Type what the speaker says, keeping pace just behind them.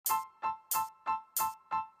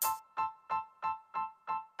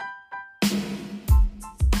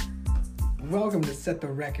welcome to Set the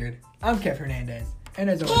Record. I'm Kev Hernandez, and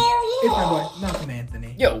as always, it's my boy, Malcolm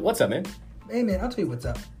Anthony. Yo, what's up, man? Hey, man, I'll tell you what's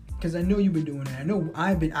up, because I know you've been doing it. I know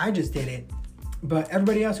I just did it, but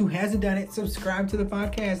everybody else who hasn't done it, subscribe to the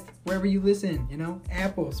podcast wherever you listen. You know,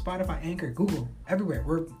 Apple, Spotify, Anchor, Google, everywhere.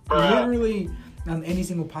 We're literally on any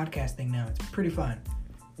single podcast thing now. It's pretty fun.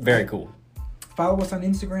 Very cool. Follow us on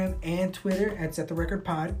Instagram and Twitter at Set the Record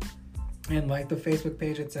Pod. And like the Facebook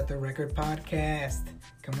page at Set the Record Podcast.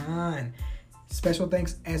 Come on. Special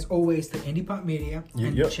thanks, as always, to Indie Pop Media.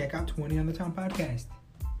 And check out 20 on the Town Podcast.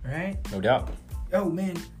 All right? No doubt. Oh,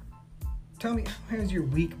 man. Tell me, how has your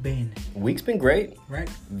week been? Week's been great. Right?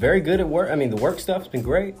 Very good at work. I mean, the work stuff's been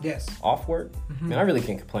great. Yes. Off work. Man, I really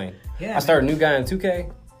can't complain. Yeah. I started a new guy in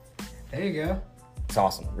 2K. There you go. It's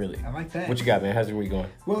awesome, really. I like that. What you got, man? How's your week going?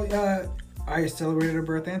 Well, I celebrated her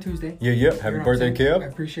birthday on Tuesday. Yeah. Happy birthday, Kev. I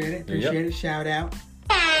appreciate it. Shout out.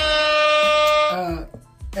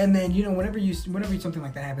 And then, whenever something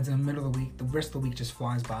like that happens in the middle of the week, the rest of the week just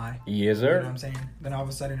flies by. Yes, sir. You know what I'm saying? Then all of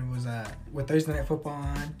a sudden it was with Thursday Night Football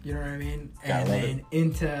on, you know what I mean? And then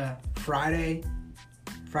into Friday.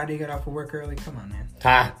 Friday, got off of work early. Come on, man.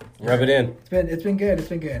 Rub it in. It's been good,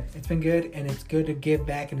 and it's good to give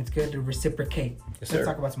back, and it's good to reciprocate. Yes, Let's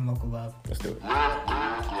talk about some local love. Let's do it.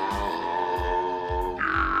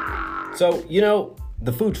 So,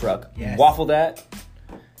 the food truck. Yes. Waffle that.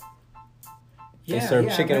 They Yeah,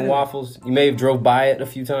 serve chicken and waffles. You may have drove by it a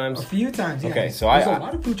few times. A few times, yeah. Okay, so There's a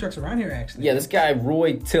lot of food trucks around here, actually. Yeah, this guy,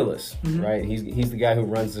 Roy Tillis, right? He's the guy who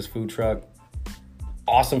runs this food truck.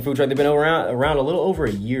 Awesome food truck. They've been around a little over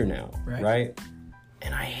a year now, right?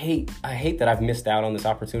 And I hate that I've missed out on this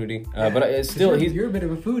opportunity. But it's still... You're a bit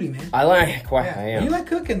of a foodie, man. I am. You like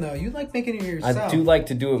cooking, though. You like making it yourself. I do like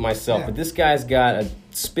to do it myself. Yeah. But this guy's got a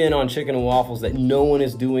spin on chicken and waffles that no one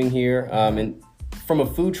is doing here. And from a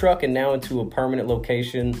food truck and now into a permanent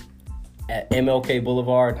location at MLK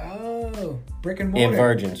Boulevard. Oh, brick and mortar. And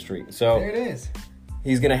Virgin Street. So there it is.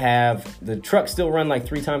 He's going to have the truck still run like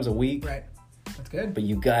 3 times a week. Right. That's good. But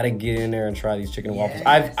you got to get in there and try these chicken and waffles.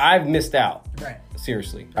 Yes. I've missed out. Right.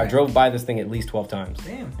 Seriously. Right. I drove by this thing at least 12 times.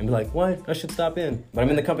 Damn. And be like, what? I should stop in. But I'm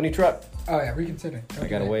in the company truck. Oh, yeah. Reconsider. I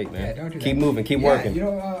got to wait, man. Yeah, don't do that. Keep moving. Keep working.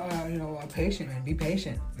 Patient, man. Be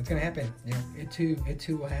patient. It's going to happen. It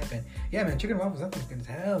too will happen. Yeah, man. Chicken and waffles, that sounds good as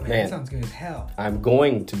hell, man. That sounds good as hell. I'm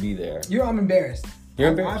going to be there. I'm embarrassed. You're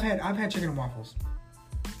embarrassed? I've had chicken and waffles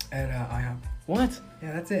at IHOP. What?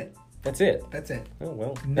 Yeah, that's it. That's it? That's it. Oh,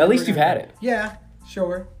 well. Never at least you've had it. Yeah.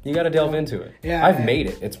 Sure. You got to delve into it. Yeah. I've made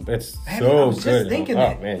it. It's I so was good. just thinking Oh,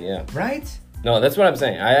 that. man, yeah. Right? No, that's what I'm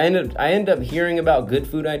saying. I end up hearing about good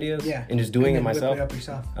food ideas and just doing it myself. Whip it up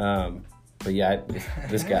yourself. But yeah,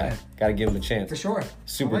 this guy, got to give him a chance. For sure.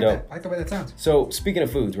 Super dope. dope. I like the way that sounds. So, speaking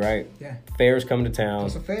of foods, right? Yeah. Fair's coming to town.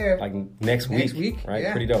 It's a fair. Like next week, right?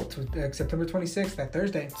 Yeah. Pretty dope. September 26th, that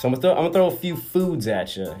Thursday. So I'm gonna throw a few foods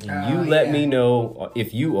at you. And you let me know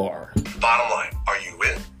if you are. Bottom line, are you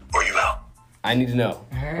in or you out? I need to know.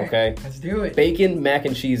 All right. Okay? Let's do it. Bacon, mac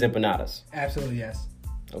and cheese empanadas. Absolutely, yes.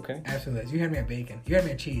 Okay. Absolutely, yes. You had me at bacon. You had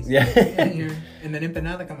me at cheese. Yeah. and then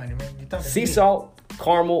empanada, come on, man. You're talking Sea salt,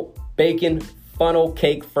 caramel, bacon, funnel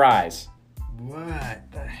cake fries. What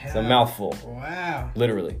the hell? It's a mouthful. Wow.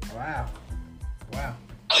 Literally. Wow.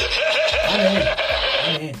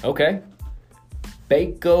 I'm in. Okay.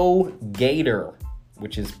 Bacon Gator,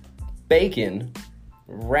 which is bacon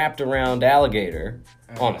wrapped around alligator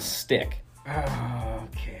on a stick.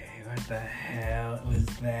 Okay, what the hell was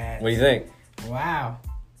that? What do you think? Wow.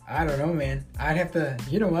 I don't know, man. I'd have to,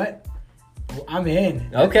 you know what? I'm in.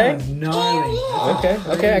 Okay. That sounds gnarly.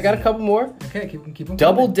 Okay. I got a couple more. Okay, keep them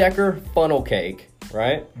Double-decker funnel cake,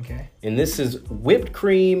 right? Okay. And this is whipped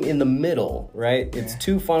cream in the middle, right? It's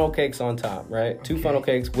 2 funnel cakes on top, right? 2 funnel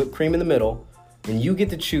cakes, whipped cream in the middle. And you get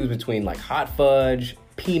to choose between like hot fudge,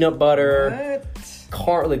 peanut butter,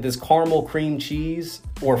 like this caramel cream cheese,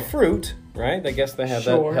 or fruit, right? I guess they have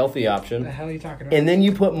that healthy option. What the hell are you talking about? And then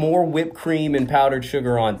you put more whipped cream and powdered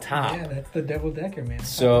sugar on top. Yeah, that's the double-decker, man.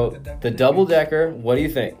 So the double-decker, what do you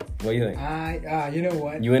think? You know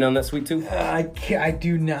what? You in on that sweet tooth? I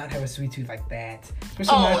do not have a sweet tooth like that.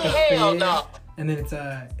 Especially not at the fair. No. And then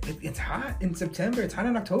it's hot in September. It's hot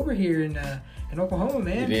in October here in Oklahoma,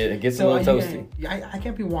 man. It gets a little toasty. I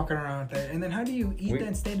can't be walking around with that. And then how do you eat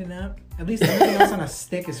that standing up? At least everything else on a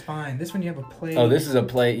stick is fine. This one you have a plate. Oh, this is a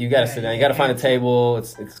plate. You got to sit down. You got to find a table.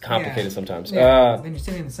 It's complicated sometimes. Yeah. Then you're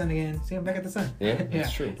sitting in the sun again. See, I'm back at the sun. Yeah,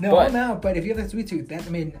 that's true. But if you have that sweet tooth,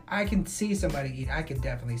 I can see somebody eat. I could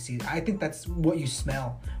definitely see. I think that's what you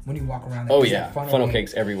smell when you walk around. Oh yeah, funnel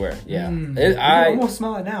cakes everywhere. Yeah, you can almost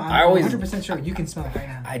smell it now. I'm 100% sure you can smell it right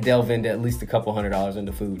now. I delve into at least a couple $100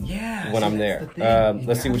 into food. Yeah, when I'm there.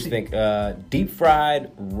 Let's see what you think. Deep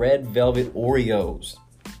fried red velvet Oreos.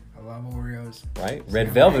 I love Oreos. Right?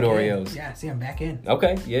 Red velvet Oreos. Yeah, see, I'm back in.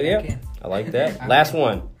 Okay, yeah. I like that. Last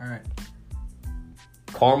one. All right.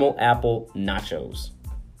 Caramel apple nachos.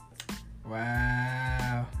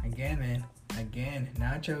 Wow. Again, man.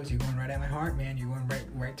 Nachos. You're going right at my heart, man. You're going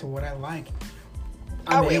right to what I like.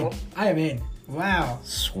 I am in. Wow.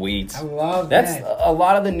 Sweet. I love That's that. a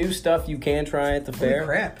lot of the new stuff you can try at the fair.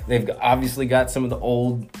 Crap. They've obviously got some of the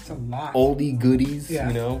oldie goodies, yeah.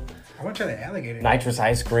 you know. I want to try the alligator. Nitrous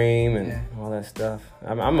ice cream and all that stuff.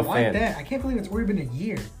 I'm a fan. That. I can't believe it's already been a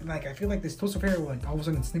year. Like, I feel like this Tulsa Fair, like, all of a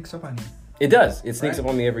sudden sneaks up on you. It does. It sneaks up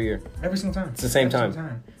on me every year. Every single time. It's the same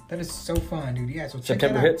time. That is so fun, dude. Yeah, so check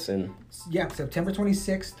September that out. hits and... Yeah, September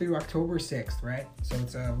 26th through October 6th, right? So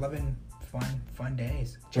it's 11 fun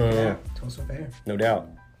days. Check it out. Tulsa Fair. No doubt.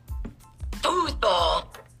 Foosball.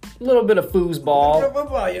 A little bit of foosball.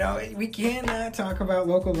 Football, you know, we cannot talk about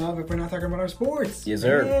local love if we're not talking about our sports. Yes,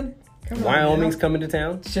 sir. Man, come Wyoming's on, coming to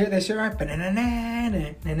town. They sure are. Okay,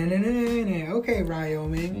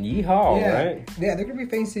 Wyoming. Yeehaw, right? Yeah, they're going to be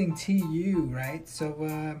facing TU, right?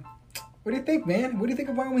 So, what do you think, man? What do you think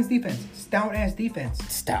of Wyoming's defense? Stout-ass defense.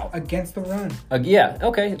 Stout. Against the run. Yeah,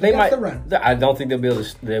 okay. They might. The run. I don't think they'll be able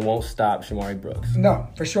to. They won't stop Shamari Brooks. No,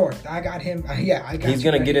 for sure. I got him. He's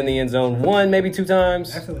gonna get in the end zone one, maybe two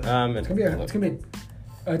times. Absolutely.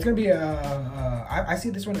 I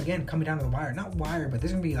see this one again coming down to the wire. Not wire, but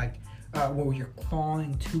this is gonna be like where you're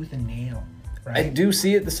clawing tooth and nail. Right? I do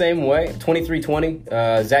see it the same way.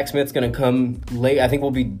 23-20. Zach Smith's gonna come late. I think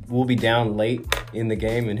we'll be down late in the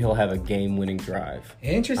game, and he'll have a game-winning drive.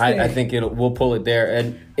 Interesting. I think we'll pull it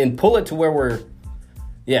there and pull it to where we're.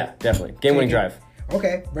 Yeah, definitely game-winning drive.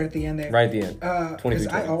 Okay, right at the end there. Right at the end.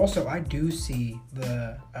 23-20. I do see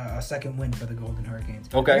a second win for the Golden Hurricanes.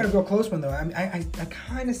 Okay. I got a real close one though. I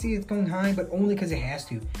kind of see it going high, but only because it has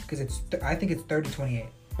to. Because I think it's 30-28.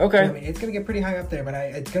 Okay. So, it's going to get pretty high up there, but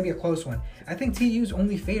it's going to be a close one. I think TU's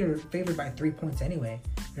only favored by 3 points anyway.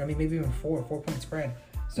 You know what I mean? Maybe even 4-point spread.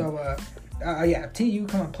 So, TU,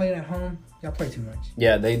 come on, playing at home. Y'all play too much.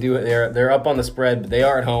 Yeah, they do. They're up on the spread, but they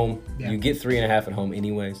are at home. Yeah. You get 3.5 at home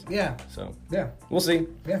anyways. Yeah. So, yeah. We'll see.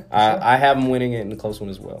 Yeah. Sure. I have them winning it in a close one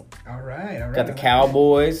as well. All right. Got the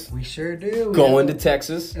Cowboys. We sure do. Going to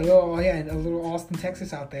Texas. A little Austin,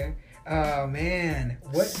 Texas out there. Oh, man.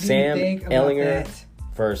 What do Sam you think about Ehlinger that?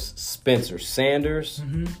 Versus Spencer Sanders.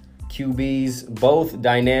 QBs, both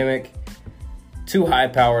dynamic, two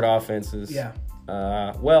high-powered offenses. Yeah.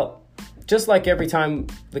 Just like every time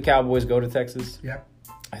the Cowboys go to Texas,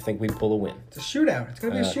 I think we pull a win. It's a shootout. It's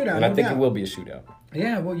going to be a shootout. And I think it will be a shootout.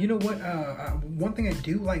 Yeah, well, you know what? One thing I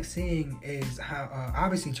do like seeing is how,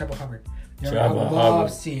 obviously, Chuba Hubbard. I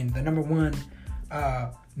love seeing the number one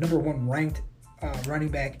ranked running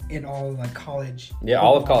back in all college. Yeah,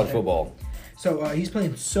 all of college football. So he's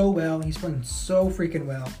playing so well. He's playing so freaking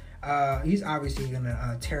well. He's obviously going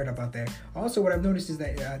to tear it up out there. Also, what I've noticed is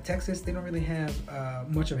that Texas, they don't really have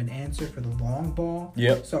much of an answer for the long ball.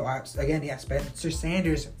 Yep. So, Spencer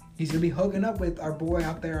Sanders, he's going to be hooking up with our boy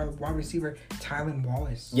out there, our wide receiver, Tylan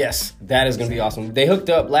Wallace. Yes, that is going to be awesome. They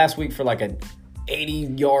hooked up last week for like a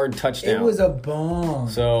 80-yard touchdown. It was a bomb.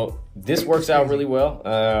 So, this works out really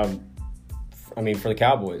well. For the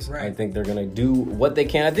Cowboys. Right. I think they're going to do what they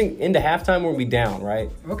can. I think into halftime we'll be down, right?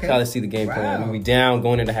 Okay. That's how I see the game plan. We'll be down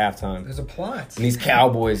going into halftime. There's a plot. And these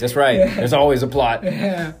Cowboys, that's right. Yeah. There's always a plot.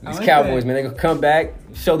 Yeah. These Cowboys, man, they're going to come back,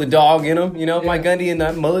 show the dog in them. You know, Mike Gundy and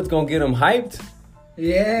that mullet's going to get them hyped.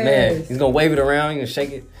 Yeah. Man, he's going to wave it around, he's going to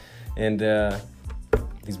shake it. And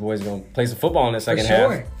these boys are going to play some football in the second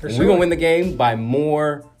half. For and sure. We're going to win the game by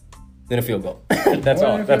more than a field goal. That's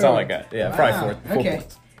all I got. Yeah, probably 4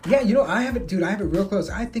 points. Yeah, I have it real close.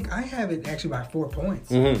 I think I have it actually by 4 points.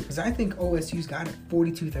 Because I think OSU's got it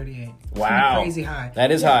 42-38. Wow. Crazy high. That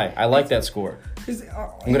is high. I like that score. I'm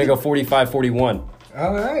going to go 45-41.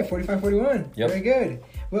 All right, 45-41. Yep. Very good.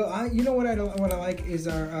 Well, what I like is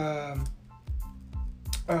our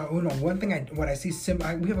one thing what I see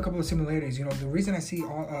we have a couple of similarities. The reason I see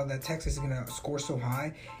that Texas is going to score so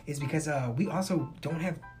high is because we also don't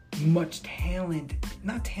have much talent,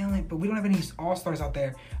 not talent, but we don't have any all-stars out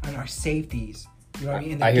there on our safeties. You know what I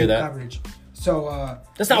mean? In the I hear that. Coverage. So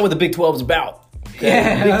that's not what the Big 12 is about. Okay?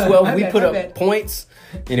 Yeah. Big 12, we put up points,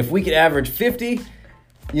 and if we could average 50,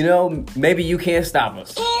 you know, maybe you can't stop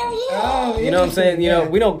us. Oh, You know what I'm saying? You know,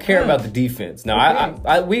 we don't care Yeah. about the defense. Now,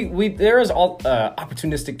 Okay. we there is all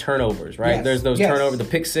opportunistic turnovers, right? Yes. There's those Yes. turnovers, the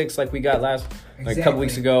pick six like we got like a couple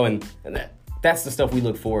weeks ago, and that's the stuff we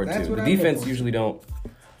look forward That's to. what The I look defense forward to. usually don't.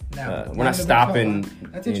 No, we're not stopping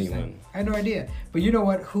That's interesting. anyone. I had no idea. But you know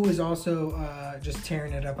what? Who is also just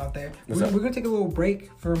tearing it up out there? What's We're up? going to take a little break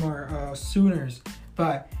from our Sooners,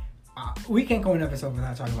 but we can't go an episode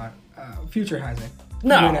without talking about future Heisman.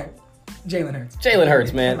 No. Jalen Hurts. Jalen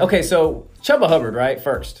Hurts, man. Okay, so Chuba Hubbard, right?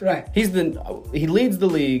 First, Right. He leads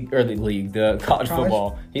the college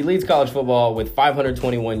football. He leads college football with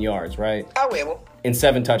 521 yards, right? A huevo. And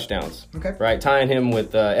 7 touchdowns. Okay. Right, tying him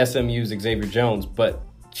with SMU's Xavier Jones. But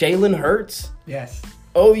Jalen Hurts, Yes.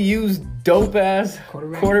 OU's dope ass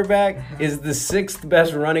quarterback Uh-huh. is the 6th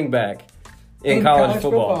best running back in college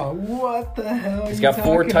football. What the hell? He's got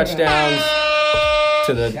 4 touchdowns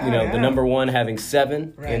to the Shout the out. number one having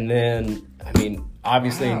 7, Right. and then I mean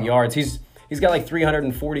obviously in Wow. yards he's got like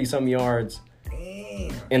 340 some yards,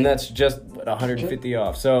 Damn. and that's just 150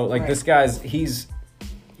 off. So like Right. this guy's he's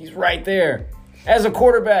right there as a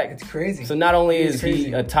quarterback. It's crazy. So not only It's is crazy.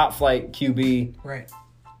 he a top flight QB, Right.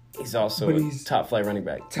 he's also But a he's- top flight running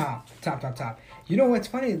back. Top. You know what's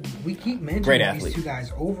funny? We keep mentioning Great these athlete. two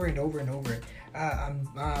guys over and over and over. I'm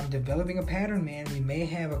developing a pattern, man. We may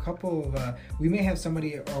have we may have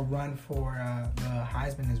somebody run for the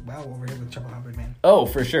Heisman as well over here with Chuba Hubbard, man. Oh,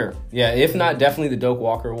 for sure. Yeah, if not, definitely the Doak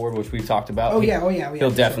Walker Award, which we've talked about. Oh yeah. He'll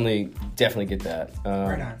for definitely get that.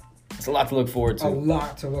 Right on. It's a lot to look forward to. A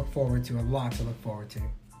lot to look forward to.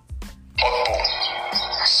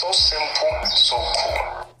 So simple, so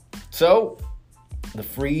cool. So, the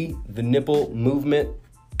Free the Nipple movement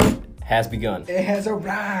has begun. It has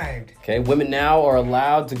arrived. Okay, women now are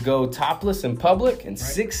allowed to go topless in public in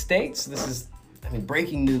 6 states. This is,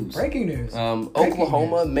 breaking news. Breaking news. Breaking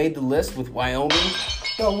Oklahoma news. made the list with Wyoming.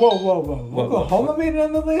 Oh, whoa. Oklahoma made it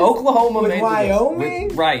on the list? Oklahoma With made Wyoming? the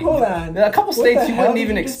list. Right. Hold on. A couple What states the you hell wouldn't did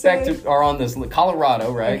even you just expect say? are on this list.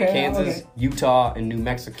 Colorado, right? Okay, Kansas, okay. Utah, and New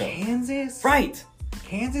Mexico. Kansas? Right.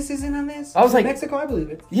 Kansas isn't on this? I was like- Mexico, I believe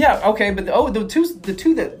it. Yeah, okay, but the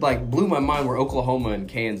two that like blew my mind were Oklahoma and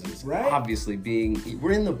Kansas. Right. Obviously being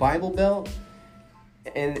we're in the Bible Belt,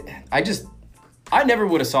 and I never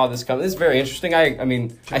would have saw this coming. This is very interesting.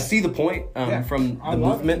 I see the point Yeah. from I the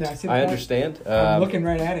love it. movement. Yeah, I see the I point. understand. I'm looking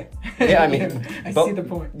right at it. Yeah, I bo- see the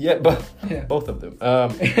point. Yeah, Yeah. both of them.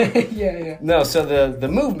 Yeah. No, so the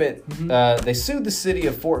movement, Mm-hmm. they sued the city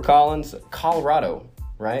of Fort Collins, Colorado,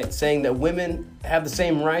 right? Saying that women have the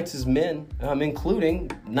same rights as men,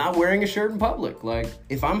 including not wearing a shirt in public. Like,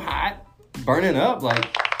 if I'm hot, burning up, like,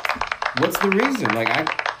 what's the reason? Like,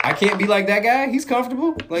 I can't be like that guy. He's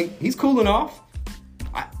comfortable. Like, he's cooling off.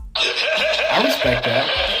 I respect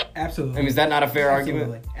that. Absolutely. Is that not a fair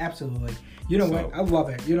argument? Absolutely. You know So- what? I love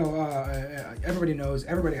it. Everybody knows.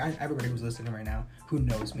 Everybody who's listening right now, who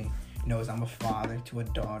knows me, knows I'm a father to a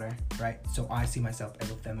daughter, right? So I see myself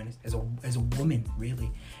as a feminist, as a woman,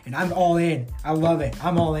 really, and I'm all in. I love it.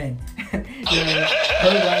 I'm all in.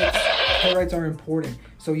 Her rights are important.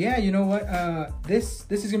 So yeah, you know what? This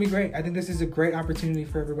is gonna be great. I think this is a great opportunity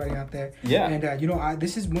for everybody out there. Yeah. And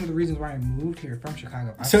this is one of the reasons why I moved here from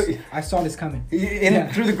Chicago. I saw this coming.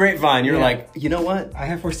 Through the grapevine, you're Yeah. like, you know what? I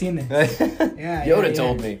have foreseen this. Yeah, Yoda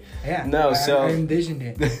told me. Yeah. No, I envisioned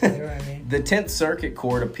it. You know what I mean? The 10th Circuit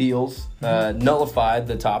Court appeals nullified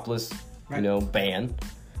the topless, Right. ban.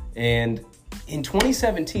 And in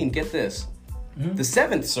 2017, get this, the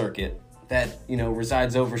 7th Circuit that,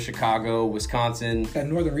 resides over Chicago, Wisconsin, That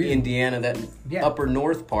northern region. Indiana, that Yeah. upper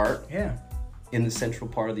north part Yeah. in the central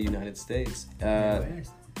part of the United States,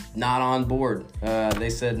 Midwest. not on board. They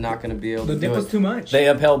said not going to be able The to do nipple's it. too much. They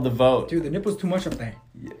upheld the vote. Dude, the nipple's too much up there.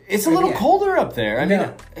 It's a little Yeah. colder up there.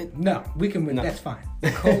 No, we can win. No. That's fine.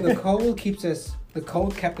 The cold keeps us. The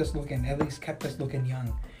cold kept us looking. At least kept us looking young.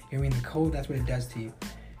 You know what I mean? The cold. That's what it does to you.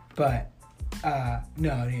 But no.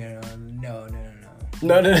 No.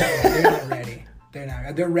 They're not ready. They're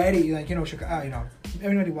not. They're ready. Like Chicago.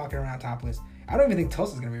 Everybody walking around topless. I don't even think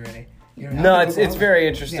Tulsa's gonna be ready. No, it's very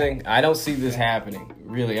interesting. Yeah. I don't see this happening,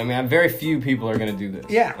 really. Very few people are going to do this.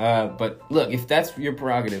 Yeah. But look, if that's your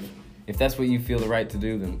prerogative, if that's what you feel the right to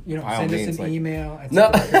do, then by all Send means. us an email at No.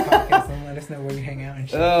 podcast and let us know where you hang out and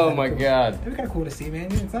shit. Oh That'd my be cool. God. That'd be kind of cool to see,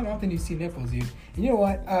 man. It's not often you see nipples, dude. And you know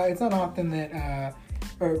what? It's not often that,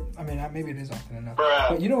 maybe it is often enough.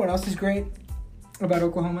 But you know what else is great about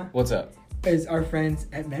Oklahoma? What's up? Is our friends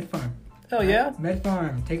at MedFarm. Hell yeah.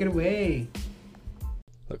 MedFarm, take it away.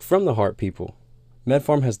 Look, from the heart, people,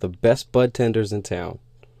 MedFarm has the best bud tenders in town.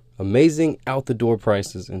 Amazing out-the-door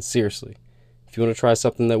prices, and seriously, if you want to try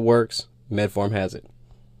something that works, MedFarm has it.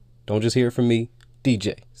 Don't just hear it from me.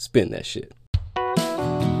 DJ, spin that shit.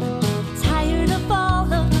 Tired of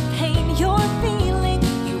all of the pain you're feeling?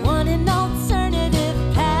 You want an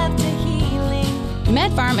alternative path to healing?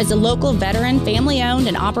 MedFarm is a local veteran, family-owned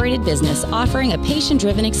and operated business offering a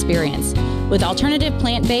patient-driven experience. With alternative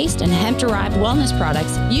plant-based and hemp-derived wellness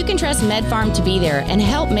products, you can trust MedFarm to be there and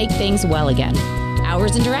help make things well again.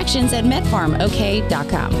 Hours and directions at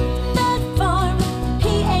medfarmok.com. MedFarm,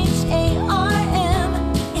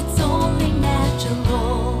 PHARM, it's only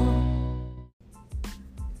natural.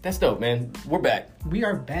 That's dope, man. We're back. We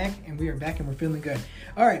are back, and we're feeling good.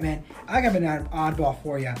 All right, man. I got an oddball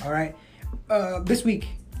for you, all right? This week,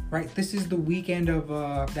 right? This is the weekend of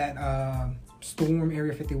that storm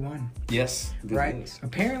Area 51. Yes. Right. News.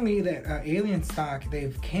 Apparently, that alien stock,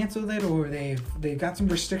 they've canceled it, or they've got some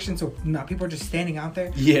restrictions, so now people are just standing out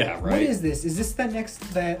there. Yeah, right. What is this? Is this that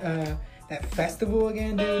festival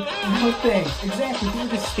again, dude? No thanks. Exactly. People are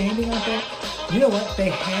just standing out there. You know what?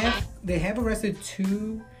 They have arrested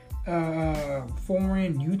 2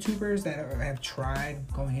 foreign YouTubers that have tried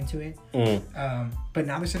going into it. But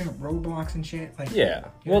now they're setting up roadblocks and shit. Like, Yeah.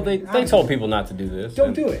 you Well, know, they told people not to do this.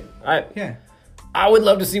 don't do it. I would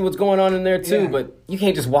love to see what's going on in there too, Yeah. but you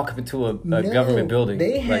can't just walk up into a No, government building.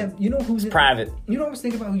 They have, you know who's private. You know what I was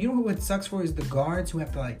thinking about? You know what sucks for is the guards who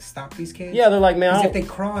have to like stop these kids. Yeah, they're like, man, I Because if don't- they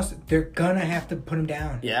cross, they're gonna have to put them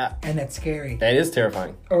down. Yeah. and that's scary. That is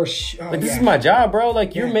terrifying. This This is my job, bro.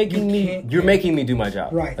 Like you're Yeah, making you me can't- making me do my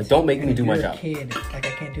job. Right. Like don't make me And do my you're a job. kid. Like I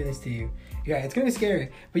can't do this to you. Yeah, it's gonna be scary.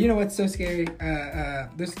 But you know what's so scary?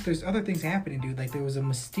 There's other things happening, dude. Like there was a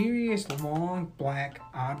mysterious long black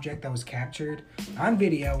object that was captured on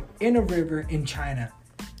video in a river in China.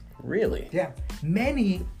 Really? Yeah,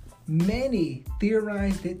 many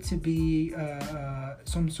theorized it to be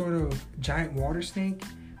some sort of giant water snake,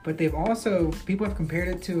 but people have compared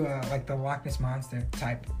it to like the Loch Ness monster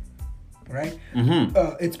type. Right?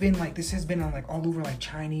 It's been like, this has been on like all over like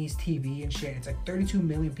Chinese TV and shit. It's like 32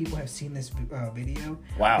 million people have seen this video.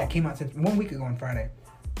 Wow. That came out since 1 week ago on Friday.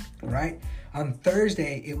 Right? On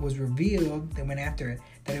Thursday, it was revealed, they went after it,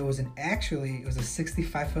 that it was a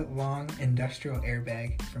 65-foot long industrial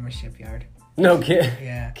airbag from a shipyard. No kid.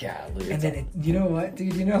 Yeah. Golly. And then, you know what,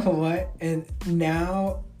 dude? You know what? And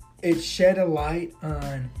now it shed a light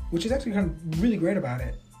on, which is actually kind of really great about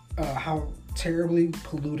it, how terribly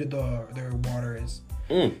polluted their water is.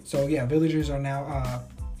 So yeah, villagers are now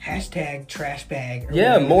hashtag trash bag. Or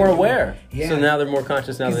Yeah, whatever more they're doing. aware. Yeah. So now they're more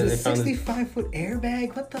conscious now that Because they a found this. 65-foot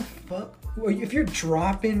airbag, what the fuck? Well, if you're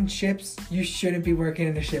dropping ships, you shouldn't be working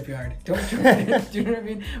in a shipyard. Don't do it. Do you know what I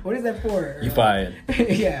mean? What is that for? You fired.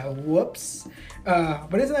 Yeah, whoops.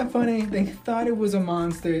 But isn't that funny? They thought it was a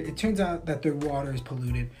monster. It turns out that their water is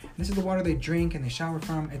polluted. This is the water they drink and they shower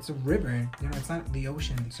from. It's a river. You know, it's not the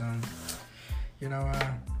ocean. So, you know,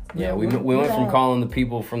 Yeah, we went from calling the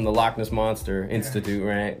people from the Loch Ness Monster Institute,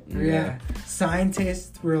 right? Yeah.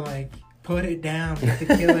 Scientists were like, put it down. We have to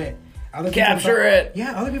kill it. Other people Capture thought- it.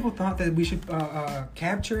 Yeah, other people thought that we should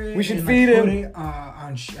capture it. We should and, feed put him.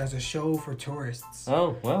 it as a show for tourists.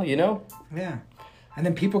 Oh, well, you know. Yeah. And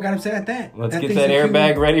then people got upset at that. Let's get thing's that a human-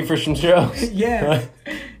 airbag ready for some shows. Yeah.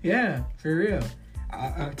 Yeah, for real.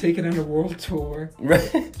 Take it on a world tour.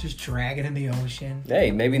 Right. Just drag it in the ocean.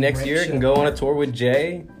 Hey, maybe next year it can go on a tour with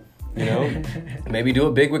Jay. You know, maybe do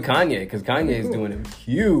it big with Kanye because Kanye is doing it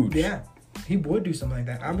huge. Yeah, he would do something like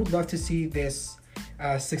that. I would love to see this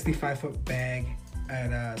 65-foot bag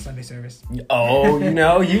at Sunday service. Oh, you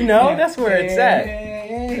know, Yeah. that's where it's at.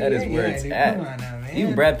 Yeah, That is where it's dude. at. Come on now, man.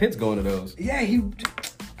 Even Brad Pitt's going to those. Yeah,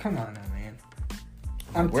 come on now,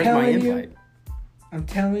 man. Where's my invite? I'm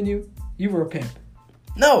telling you, you were a pimp.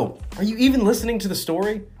 No, are you even listening to the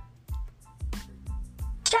story?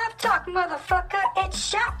 Shop talk, motherfucker. It's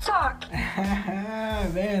shop talk.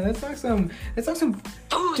 Man, let's talk some. Dude,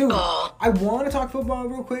 Football. I want to talk football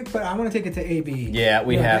real quick, but I want to take it to AB. Yeah,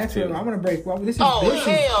 we have that's to. where I want to break. Well, this is. Oh, this is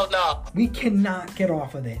hell no. we cannot get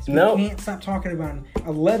off of this. We Nope. can't stop talking about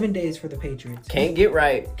 11 days for the Patriots. Can't get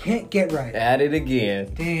right. Can't get right. At it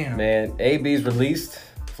again. Damn. Man, AB's released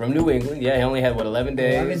from New England. Yeah, he only had 11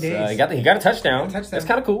 days. 11 days. He got a touchdown. That's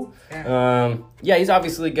kind of cool. Yeah, he's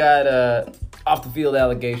obviously got off the field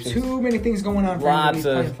allegations. Too many things going on for him when he's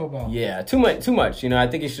playing football. Yeah, too much. You know, I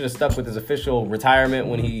think he should have stuck with his official retirement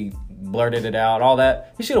when he blurted it out. All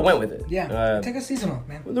that he should have went with it. Yeah. Take a season off,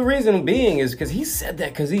 man. The reason being is because he said that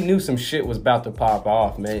because he knew some shit was about to pop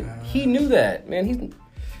off, man. He knew that, man.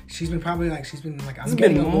 She's been like, It's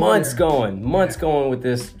been months going with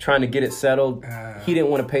this, trying to get it settled. He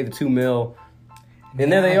didn't want to pay the $2 million. And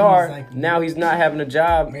there they Now are. he's like- Now he's not having a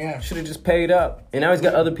job. Yeah. Should have just paid up. And now he's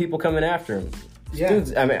got other people coming after him. Yeah.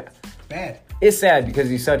 Dude's, I mean, Bad. it's sad because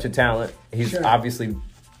he's such a talent. He's Sure. obviously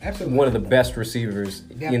Absolutely. one of the best receivers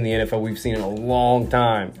Yeah. in the NFL we've seen in a long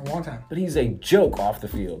time. A long time. But he's a joke off the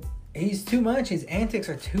field. He's too much. His antics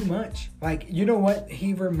are too much. Like, you know what?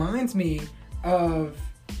 He reminds me of,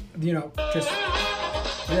 just,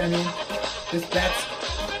 you know what I mean?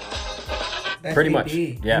 That's Pretty AD. much,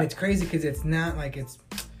 yeah. And it's crazy because it's not like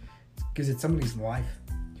because it's somebody's life.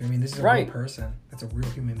 You know what I mean? This is a Right. real person. That's a real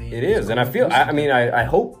human being. It It's is, a and I real feel. person. I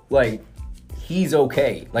hope like he's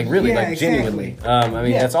okay. Like really, Yeah, like exactly. genuinely.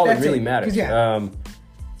 Yeah, that's all that that's really it. matters.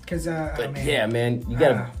 'Cause, yeah. But man, yeah, man, you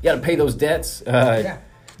gotta pay those debts. yeah.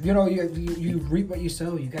 You know, you reap what you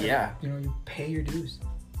sow. You gotta, Yeah. you pay your dues.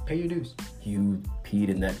 Pay your dues. You peed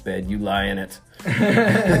in that bed. You lie in it.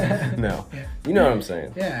 No, you know what I'm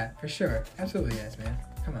saying. Yeah, for sure. Absolutely, yes, man.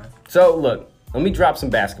 Come on. So look, let me drop some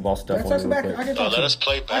basketball stuff Let's on talk you some real back. I quick. can No, talk let some- us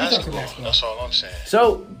play I can talk some basketball. That's all I'm saying.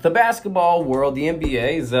 So the basketball world, the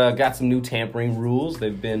NBA, has got some new tampering rules.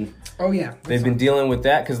 They've been Oh yeah. They've been dealing with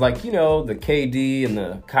that because, like, you know, the KD and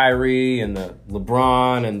the Kyrie and the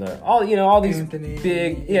LeBron and all these Anthony,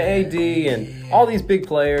 big, yeah, AD and yeah. all these big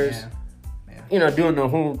players, Yeah. doing the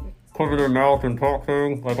whole cover their mouth and talk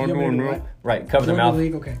thing like I'm You want me doing to now. what? Right, cover their Join mouth. the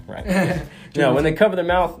league, okay. Right. When they cover their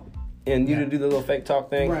mouth and you Yeah. do the little fake talk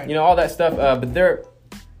thing, Right. all that stuff. But they're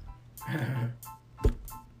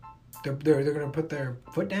They're gonna put their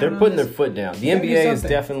foot down. They're on putting their this? foot down. The Gotta do NBA is something.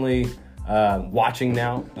 definitely watching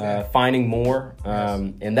now, finding more,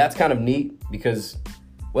 and that's kind of neat because,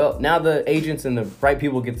 well, now the agents and the right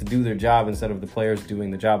people get to do their job instead of the players doing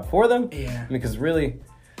the job for them. Yeah. Because really,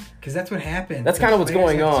 Because that's what happened. That's The kinda what's players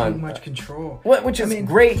going had on. Too much control. which is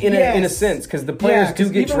great in a yes. sense because the players Yeah, do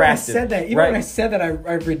 'cause get even drafted. When I said that, even right? when I said that, I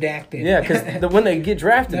redacted. Yeah, because when they get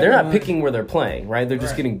drafted, they're Never not mind. picking where they're playing, right? They're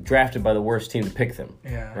just Right. getting drafted by the worst team to pick them,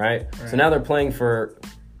 Yeah, right? right. So now they're playing for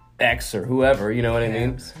X or whoever, you know what I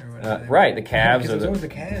mean? Cavs or whatever. Right, the Cavs Because or it was the always the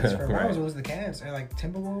Cavs. For a while, right. it was always the Cavs. Or like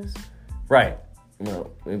Timberwolves. Right.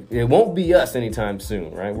 Well, it won't be us anytime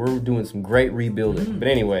soon, right? We're doing some great rebuilding. But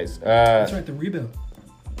anyways, That's right, the rebuild.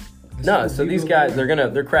 This no. is the So these rebuild guys, era.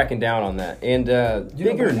 they're cracking down on that. And You know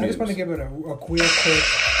bigger what, I news. just want to give it a quick.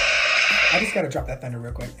 I just gotta drop that thunder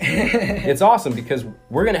real quick. It's awesome because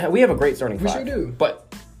we have a great starting We five. sure do.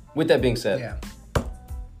 But with that being said, Yeah.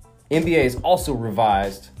 NBA has also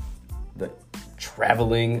revised the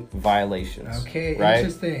traveling violations. Okay. Right.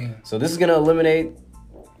 Interesting. So this is gonna eliminate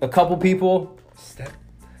a couple people. Step.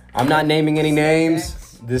 I'm not naming any names. backs.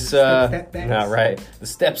 This Step backs. not right. The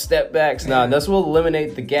step backs. No, this will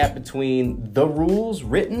eliminate the gap between the rules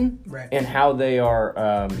written Right. and how they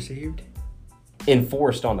are Received.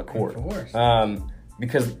 enforced on the court. Enforced.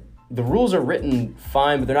 Because the rules are written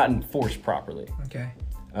fine, but they're not enforced properly. Okay.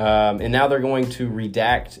 And now they're going to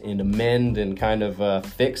redact and amend and kind of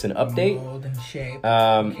fix and update. Mold and shape.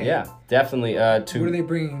 Yeah, definitely. What are they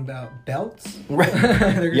bringing about? Belts? Right.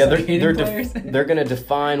 They're Yeah, just hitting they're players? they're going to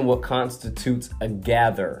define what constitutes a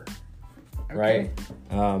gather, right?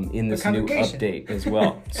 In this new congregation. update as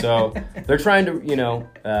well. So they're trying to,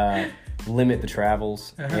 limit the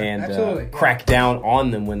travels and absolutely, yeah. crack down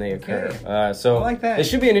on them when they occur. Okay. So I like that. It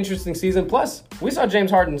should be an interesting season. Plus, we saw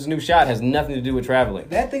James Harden's new shot has nothing to do with traveling.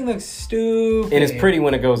 That thing looks stupid. And it's pretty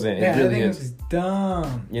when it goes in. Yeah, It really that thing is. looks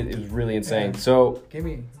dumb. It was really insane. Yeah. So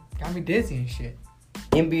Got me dizzy and shit.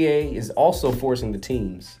 NBA is also forcing the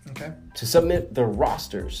teams Okay. to submit their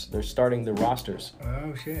rosters. They're starting their rosters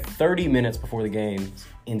Oh shit. 30 minutes before the games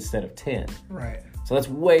instead of 10. Right. So that's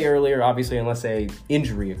way earlier, obviously, unless a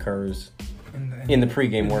injury occurs in the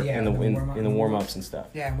pregame work, yeah, in the warm-up. in the warm-ups and stuff.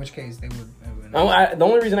 Yeah, in which case they would. The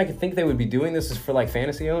only reason I could think they would be doing this is for like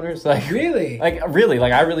fantasy owners. Like Really? I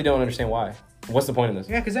really don't understand why. What's the point of this?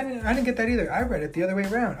 Yeah, because I didn't get that either. I read it the other way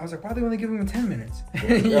around. I was like, why are they only giving them 10 minutes?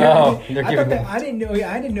 Oh, they're I giving thought them- I didn't know.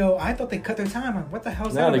 Yeah, I didn't know. I thought they cut their time. Like, what the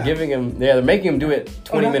hell's that No, they're about? giving him. Yeah, they're making him do it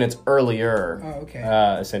 20 no. minutes earlier. Oh, okay.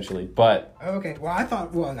 Essentially, but Oh, okay. Well, I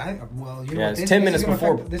thought. Well, you know. yeah, what, it's this- 10 this minutes is gonna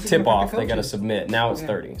before affect- this is gonna tip affect off. the They got to coaches. submit. Now it's Yeah.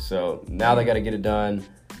 30. So now they got to get it done.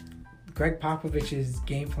 Greg Popovich's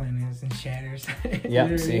game plan is in shatters. You Yeah.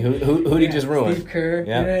 know what I See mean? who did he just ruin? Steve Kerr.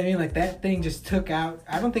 Yeah. You know what I mean? Like that thing just took out.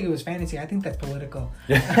 I don't think it was fantasy. I think that's political.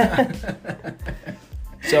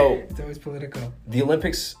 So It's always political. the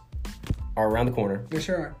Olympics are around the corner, For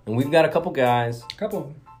sure. and we've got a couple guys A couple of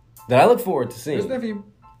them. that I look forward to seeing. There's a few.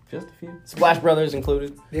 Just a few. Splash Brothers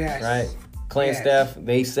included. Yes. Right. Clay and Yes. Steph,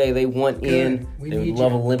 they say they want Good. in. We They would need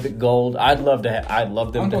love you. Olympic gold. I'd love them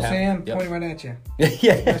Uncle to have. Sam Yep. pointing right at you.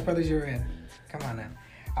 Yeah. Smash Brothers, you're in. Come on now.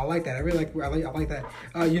 I like that. I like that.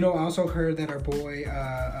 I also heard that our boy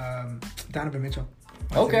Donovan Mitchell.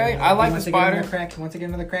 Okay, I like the wants to get another Spider. crack. Wants to get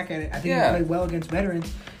another crack at it. I think Yeah. he played well against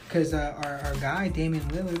veterans because our guy Damian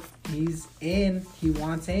Lillard, he's in. He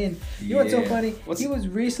wants in. You know what's so Yeah. funny? He was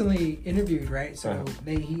recently interviewed, right? So Uh-huh.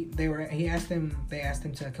 they asked him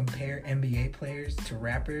to compare NBA players to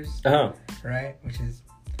rappers, right?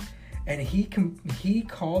 And he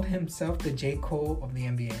called himself the J. Cole of the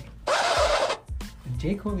NBA. The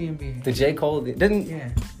J. Cole of the NBA. The J. Cole didn't. Yeah.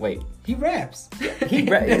 Wait. He raps. Doesn't he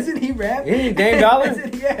rap? Isn't he Dame Dollar?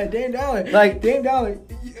 Yeah, Dame Dollar. Like, Dame Dollar.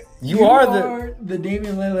 You are the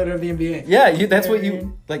Damian Lillard of the NBA. Yeah, that's what You know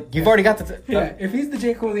you like. You've already got the. Yeah, if he's the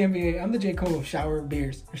J. Cole of the NBA, I'm the J. Cole of shower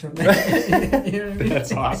beers or something. You know what I mean?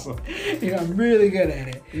 That's awesome. You know, I'm really good at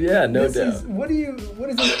it. Yeah, no doubt. What is he talking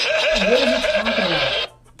about?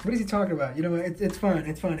 What is he talking about? You know, it's fun.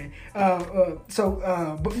 It's funny. But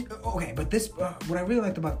this, what I really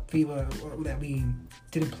liked about FIBA that we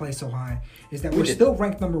didn't play so high is that we're still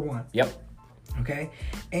ranked number 1. Yep. Okay,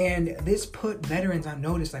 and this put veterans on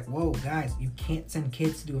notice. Like, whoa, guys, you can't send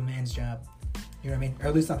kids to do a man's job. You know what I mean? Or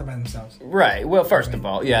at least not by themselves. Right. Well, first of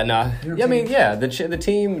all, yeah, nah. You know Yeah, I mean, saying? yeah, the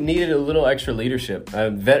team needed a little extra leadership,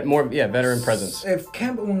 veteran presence.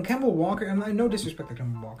 When Kemba Walker, and no disrespect to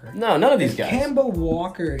Kemba Walker. No, none of these If guys. Kemba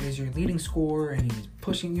Walker is your leading scorer and he's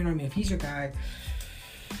pushing, you know what I mean? If he's your guy,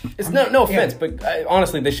 It's no offense, yeah. but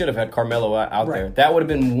honestly, they should have had Carmelo out Right. there. That would have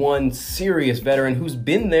been one serious veteran who's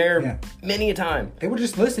been there many a time. they would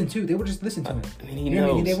just listen to. They would just listen to him. I mean, he You know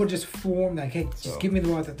what I mean? knows. They would just form like, hey, just give me the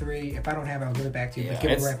ball at the 3. If I don't have it, I'll give it back to you. Yeah, but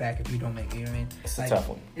give it it's- right back if you don't make it. You know what I mean? It's a tough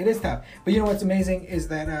one. It is tough. But you know what's amazing is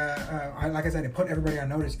that, like I said, it put everybody on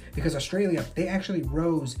notice because Australia, they actually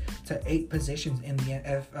rose to 8 positions in the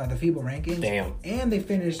FIBA rankings. Damn. And they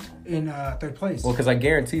finished in 3rd place. Well, because I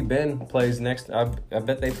guarantee Ben plays next. I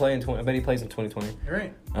bet they play in 20. I bet he plays in 2020. You're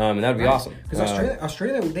right. And that would be awesome. Because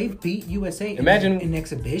Australia, they beat USA Imagine in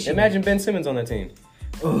exhibition. Imagine Ben Simmons on that team.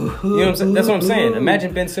 You know what I'm saying? That's what I'm saying.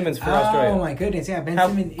 Imagine Ben Simmons for Australia. Oh my goodness, yeah, Ben How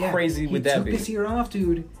Simmons. Yeah. crazy would that be? He took this year off,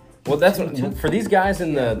 dude. Well, that's what, for these guys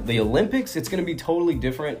in the Olympics. It's going to be totally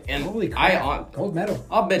different. And Holy crap. Gold medal.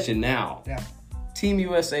 I'll bet you now. Yeah. Team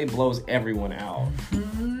USA blows everyone out.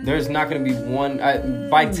 There's not going to be one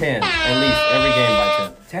by 10 at least every game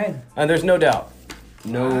by 10. 10. And there's no doubt.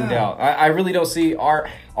 No doubt. I really don't see our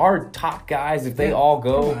top guys if they all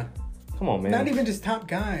go. Come on, man. Not even just top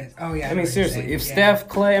guys. Oh yeah. I mean, seriously, if Steph,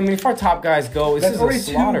 Clay, if our top guys go, this that's is already a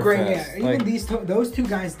slaughter two great. fest. Yeah, even those 2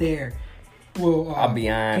 guys there will. I'll be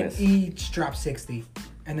honest. Can each drop 60,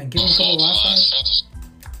 and then give them a couple of last times.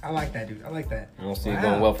 I like that, dude. I like that. I don't see it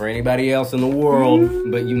going well for anybody else in the world,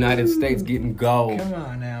 but United States getting gold. Come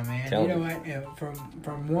on now, man. Tell you know me. what?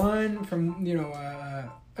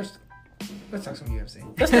 Let's talk some UFC.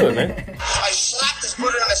 Let's do it, man. I slapped this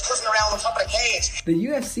Buddha that's twisting around on top of the cage. The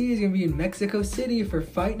UFC is gonna be in Mexico City for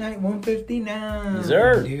Fight Night 159. Yes,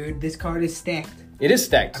 sir. Dude, this card is stacked. It is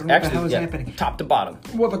stacked. I don't know what the hell is Actually, happening. top to bottom.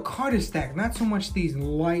 Well, the card is stacked. Not so much these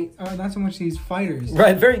these fighters.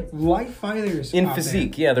 Right, very Light fighters. in out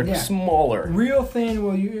physique. there. Yeah, they're smaller. Real thin,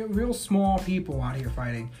 real small people out here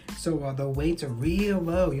fighting. So the weights are real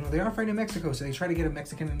low. You know, they are fighting in Mexico, so they try to get a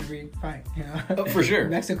Mexican in every fight. You know? Oh, for sure.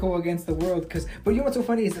 Mexico against the world. But you know what's so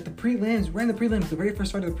funny is that the prelims, the very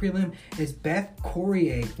first fight of the prelim is Beth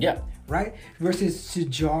Corrier. Yeah. Right? Versus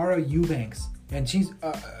Sijara Eubanks. And she's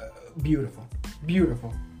beautiful.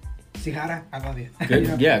 Beautiful. Sihara, I love you. Good. You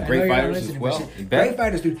know, Yeah, I know great you're not fighters as listening, well. but Beth. Great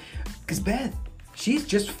fighters, dude. Because Beth, she's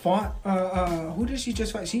just fought. Who did she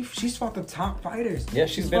just fight? She's fought the top fighters. Yeah,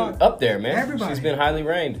 she's been fought up there, man. Everybody. She's been highly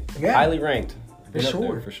ranked. Yeah. Highly ranked. Been For up there,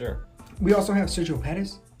 sure. for sure. We also have Sergio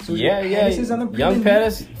Pettis. Sergio Yeah. Pettis is on the Young prelim.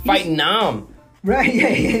 Pettis He's- fighting Nam. Right,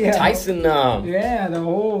 yeah. Tyson Nam. Yeah, the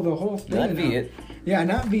whole thing. Not Viet. Yeah,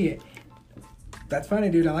 not Viet. That's funny,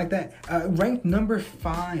 dude. I like that. Ranked number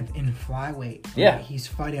 5 in flyweight. Yeah. He's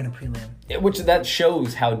fighting on a prelim. Which that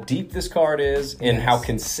shows how deep this card is and Yes. how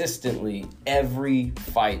consistently every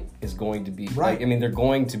fight is going to be. Right. Like, they're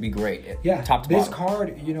going to be great. Yeah, Top to this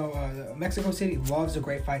bottom. card, Mexico City loves a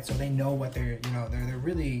great fight, so they know what they're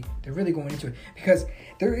really going into it because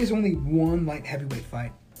there is only one light heavyweight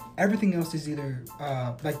fight. Everything else is either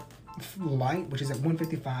light, which is at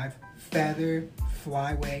 155, feather,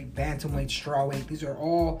 flyweight, bantamweight, strawweight. These are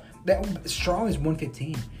all straw is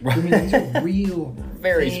 115. I mean, these are real,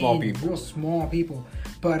 Very small people. real small people.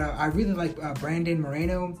 But I really like Brandon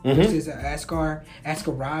Moreno Mm-hmm. versus Askarov.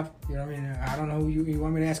 You know what I mean? I don't know who you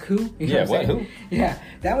want me to ask who. You know Yeah, I'm what, saying? who? Yeah,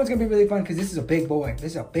 that one's gonna be really fun because this is a big boy.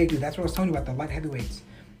 This is a big dude. That's what I was telling you about the light heavyweights.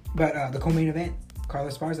 But the co-main event,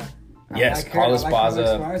 Carlos Esparza. Yes, Carlos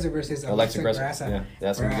Esparza versus Alexa Alexa Grasso. Grasso. Yeah,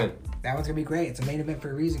 that's gonna be good. That one's gonna be great. It's a main event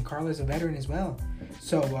for a reason. Carlos is a veteran as well.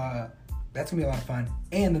 So That's gonna be a lot of fun.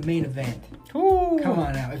 And the main event. Ooh. Come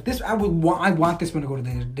on now. If this, I want this one to go to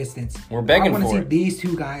the distance. We're begging I want for to see it. these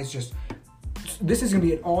two guys just. This is gonna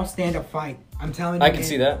be an all stand-up fight. I'm telling you. I can man,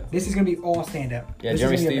 see that. This is gonna be all stand-up. Yeah, This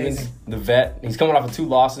Jeremy is gonna be Stevens, amazing. the vet, he's coming off of 2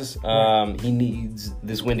 losses. He needs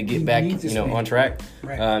this win to get He back, needs this win. on track.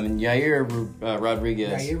 Right. And Yair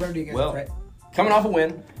Rodriguez. Yair Rodriguez, Well, right. coming off a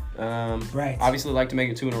win. Right. Obviously, like to make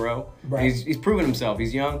it 2 in a row. Right. He's proven himself.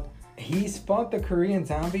 He's young. He's fought the Korean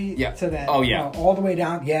Zombie Yeah. to that. Oh, yeah. All the way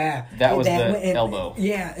down. Yeah. That was the and- elbow.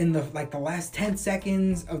 Yeah, in the last 10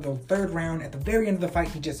 seconds of the third round, at the very end of the fight,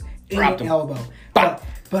 he just Dropped ate an him. elbow. Bop.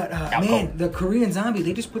 But Out man, cold. the Korean Zombie,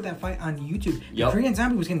 they just put that fight on YouTube. Yup. The Korean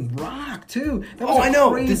Zombie was getting rocked too. That was Oh, a I know.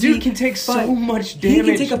 The crazy dude can take so fight. much He damage.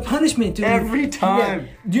 can take a punishment, dude. Every time. Yeah.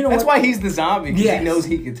 Do you know That's what? why he's the zombie, because Yes. he knows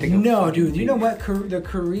he can take a No, fucking dude. You know beat. what? The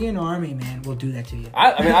Korean army, man, will do that to you.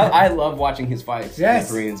 I love watching his fights. Yes.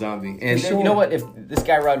 The Korean Zombie, and For you know sure. what? If this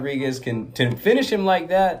guy Rodriguez can to finish him like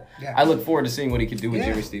that, Yeah. I look forward to seeing what he could do with Yeah.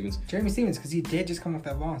 Jeremy Stevens. Jeremy Stevens, because he did just come off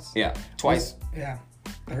that loss. Yeah, twice. Yeah.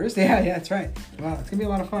 Thursday, yeah, that's right. Well, it's gonna be a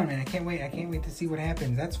lot of fun, man. I can't wait. I can't wait to see what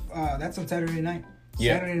happens. That's on Saturday night.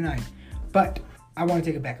 Yeah. Saturday night. But I want to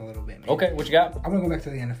take it back a little bit, man. Okay, what you got? I want to go back to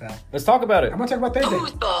the NFL. Let's talk about it. I want to talk about Thursday.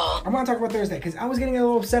 Foosball. I want to talk about Thursday because I was getting a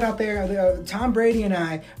little upset out there. Tom Brady and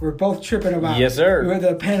I were both tripping about Yes, sir.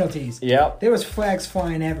 the penalties. Yep. There was flags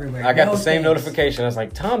flying everywhere. I got No the same thanks. notification. I was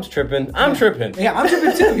like, Tom's tripping. I'm tripping. Yeah, I'm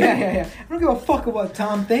tripping too. Yeah. I don't give a fuck what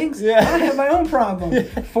Tom thinks. Yeah. I have my own problem.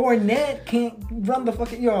 Fournette can't run the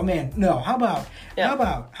fucking. Yo, man, no. How about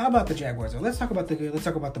the Jaguars? Let's talk about the good. Let's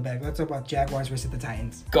talk about the bad. Let's talk about Jaguars versus the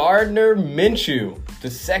Titans. Gardner Minshew, the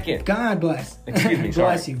second. God bless. Excuse me,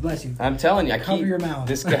 sorry. Bless you. I'm telling you, I Cover keep your mouth.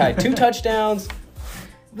 this guy 2 touchdowns.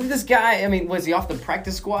 This guy, I mean, was he off the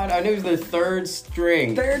practice squad? I knew he was their third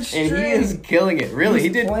string. Third And he string. is killing it. Really, He's he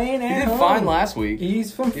did. playing He at did home. fine last week.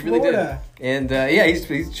 He's from He really Florida. did. And yeah, he's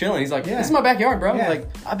chilling. He's like, Yeah. this is my backyard, bro. Yeah. Like,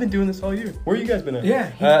 I've been doing this all year. Where you guys been at?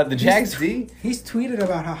 Yeah. The Jags D. He's tweeted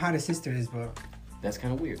about how hot his sister is, bro. That's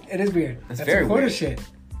kind of weird. It is weird. That's some very Florida weird. shit.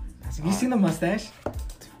 That's Have you seen the mustache?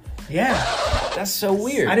 Yeah. That's so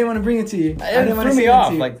weird. I didn't want to bring it to you. I didn't want threw to me say that off,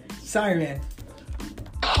 to you. like- Sorry, man.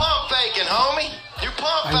 Pump faking, homie. You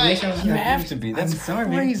pump I wish I faking. was. You I have wish- to be. That's I'm sorry,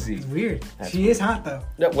 crazy. Man. It's weird. She is hot though.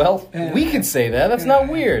 Well, Yeah. we could say that. That's not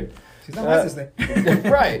weird. She's not my sister.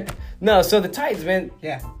 Right. No, so the Titans, man,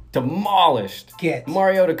 Yeah. demolished. Get.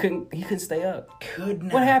 Mariota couldn't stay up. Could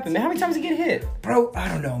not. What happened? How many times did he get hit? Bro, I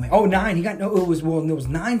don't know, man. Oh, 9. He got no. It was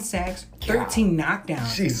 9 sacks, 13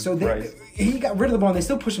 knockdowns. Jesus so Christ. he got rid of the ball and they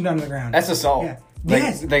still pushed him down to the ground. That's assault. Yeah. Like,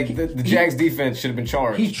 Yes. like the Jags defense should have been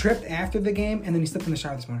charged. He tripped after the game and then he slipped in the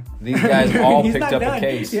shower this morning. These guys all He's picked not up a done.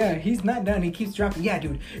 case. Yeah, he's not done. He keeps dropping. Yeah,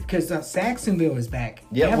 dude, because Saxonville is back.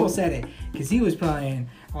 Yeah, Campbell well- said it because he was playing.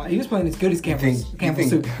 He was playing as good as Campbell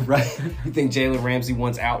Soup. right? You think Jalen Ramsey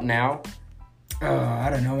wants out now? Oh, I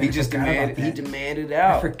don't know. Man. He I just forgot about demanded. He that. demanded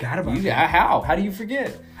out. I forgot about you, that. How? How do you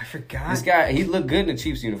forget? I forgot. This guy, he looked good in the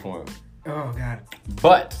Chiefs uniform. Oh God.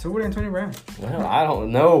 But So would Antonio Brown. well, I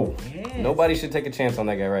don't know. Yes. Nobody should take a chance on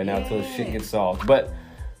that guy right now until Yeah. shit gets solved. But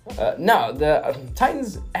no, the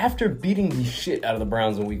Titans, after beating the shit out of the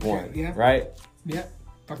Browns in Week 1, Yeah. right? Yeah,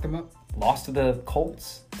 fucked him up Lost to the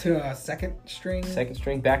Colts, to second string.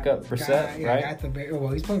 second-string backup Brissett, guy, right? Got the,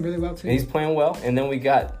 well, he's playing really well too. And he's playing well. And then we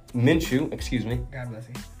got Minshew, excuse me, God bless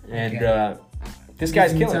him. and Okay. this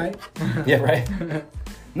guy's Isn't he killing. it. tight? Yeah, right.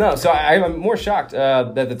 No, so I'm more shocked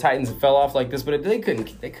that the Titans fell off like this, but they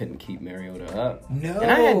couldn't keep Mariota up. No. And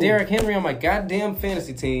I had Derrick Henry on my goddamn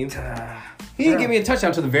fantasy team. He didn't give me a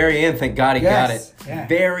touchdown to the very end. Thank God he got Yes, it. yeah.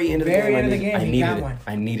 Very end of the Very game. end of the game, I he needed got it. one.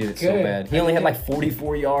 I needed it so Good. bad. He only had like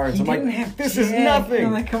 44 yards. He I'm like, didn't have this is shit. nothing.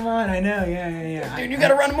 I'm like, come on, I know, yeah. Dude, you got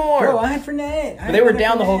to run more. Bro, I had Fournette. But they were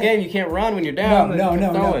down the whole game. You can't run when you're down. No.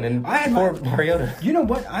 They're throwing. And I had poor my- Mariota. You know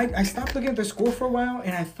what? I stopped looking at the score for a while,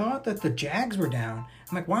 and I thought that the Jags were down.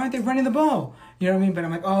 I'm like, why aren't they running the ball? You know what I mean? But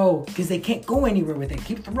I'm like, oh, because they can't go anywhere with it.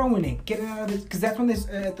 Keep throwing it. Get it out of this. Because that's when this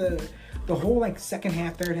the whole like second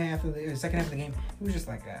half of the game, it was just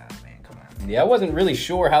like, man, come on. Yeah, I wasn't really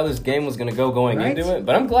sure how this game was going to go going Right? into it,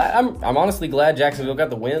 but I'm glad. I'm honestly glad Jacksonville got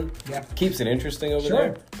the win. Yeah. Keeps it interesting over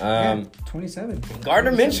Sure. there. 27.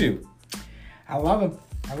 Gardner 27. Minshew. I love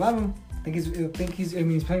him. I think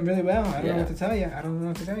he's playing really well. I don't Yeah. know what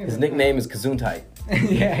to tell you. His nickname is Gesundheit.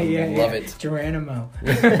 yeah. Love it. Geronimo.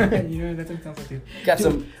 you know, that's what it sounds like, dude. Got Dude,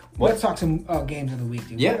 some- what? Let's talk some games of the week,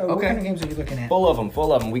 dude. Yeah, What okay. kind of games are you looking at? Full of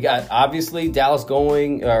them. We got obviously Dallas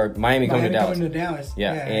going, or Miami coming to Dallas. Coming to Dallas.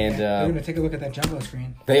 Yeah, and, we're gonna take a look at that jumbo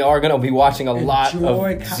screen. They are going to be watching a lot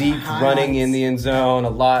Enjoy of Zeke highlights. running in the end zone, a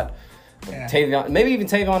lot Yeah. Tavion, maybe even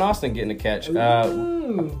Tavon Austin getting a catch. Ooh, Throwing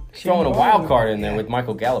a Shane wild Baldwin. card in there Yeah. with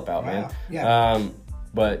Michael Gallup out, man. Wow. Yeah.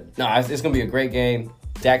 But no, it's going to be a great game.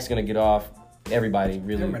 Dak's going to get off. Everybody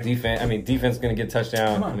really defense. I mean, defense going to get a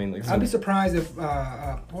touchdown. Come on. I mean, like, I'd be surprised if.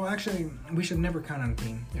 Well, actually, we should never count on a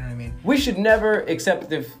team. You know what I mean? we should never,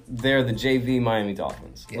 except if they're the JV Miami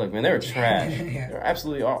Dolphins. Look, man, they were trash. Yeah. They're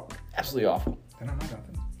absolutely awful. They're not my Dolphins.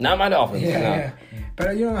 Not my Dolphins. Yeah, no. yeah.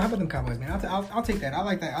 But how about them Cowboys, man? I'll take that. I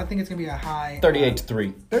like that. I think it's gonna be a high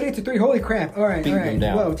 38-3. 38-3. Holy crap! All right, Beat all them right.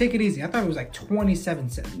 down. Whoa, take it easy. I thought it was like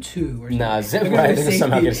 27-2 or something. Nah, Zip They're gonna Ryan get is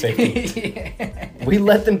somehow get a safety. Yeah. We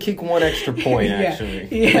let them kick one extra point, Yeah. actually. Yeah,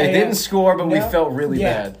 They yeah. didn't score, but we No. felt really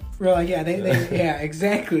Yeah. bad. We're like, yeah, yeah,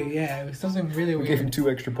 exactly. Yeah, it was something really We gave weird. him 2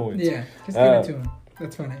 extra points. Yeah, just give it to him.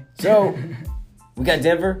 That's funny. So, we got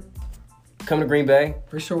Denver coming to Green Bay.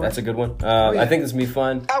 For sure. That's a good one. yeah. I think this will be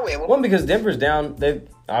fun. I will. One, because Denver's down. They're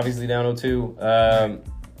obviously down 0-2.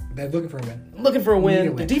 They're looking for a win. Looking for a Need a win.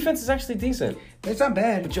 win. The defense is actually decent. It's not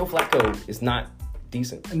bad. But Joe Flacco is not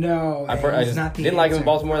decent. No, I it's just not the didn't like him in answer.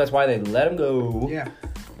 Baltimore. That's why they let him go. Yeah,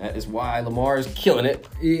 That is why Lamar is killing it.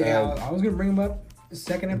 yeah. I was gonna bring him up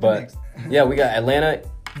second after But next. yeah, we got Atlanta,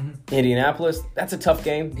 Indianapolis. That's a tough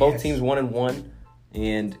game. Both Yes. teams 1-1,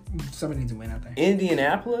 and Somebody needs to win out there.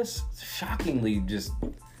 Indianapolis shockingly just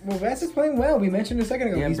Well, Bass is playing well. We mentioned a second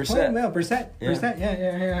ago. Yeah, He's Brissett. playing well. Brissett. Yeah. Brissett.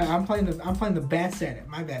 Yeah. I'm playing the Bassett.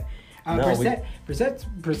 My bad. No, Brissett's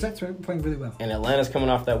playing really well. and Atlanta's coming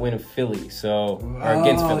off that win of Philly, or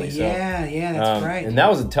against Philly. So, yeah, that's right. And that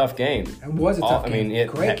was a tough game. It was a tough I game. mean,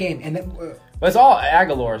 Great game. And then, But it's all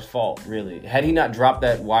Aguilar's fault, really. Had he not dropped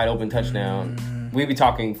that wide open touchdown, we'd be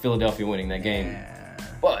talking Philadelphia winning that game.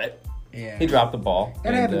 But yeah. he dropped the ball.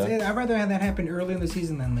 That and, happens. I'd rather have that happen early in the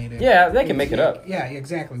season than later. Yeah, they can make it up. Yeah,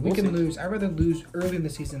 exactly. We We'll can see. lose. I'd rather lose early in the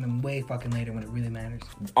season than way fucking later when it really matters.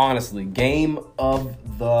 Honestly, game of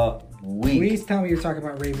the week. Please tell me you're talking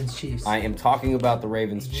about Ravens Chiefs. I am talking about the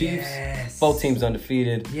Ravens Chiefs. Yes. Both teams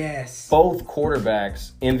undefeated. Yes. Both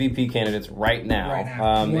quarterbacks MVP candidates right now. Right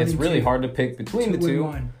now. One It's and really two. hard to pick between 2 the and two.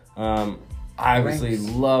 1. I obviously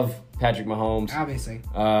Ranks. love Patrick Mahomes. Obviously.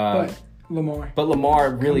 Uh, But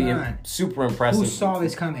Lamar really Come on. super impressive. who saw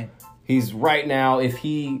this coming? He's right now, if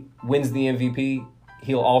he wins the MVP,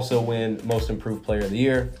 he'll also win Most Improved Player of the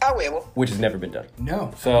Year, I will. which has never been done.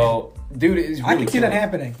 No. So, dude is really I can see that killing it.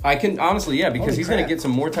 happening. I can honestly, yeah, because Holy he's going to crap. get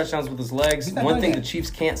some more touchdowns with his legs. He's not One done thing yet. the Chiefs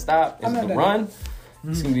can't stop is I'm not the done run.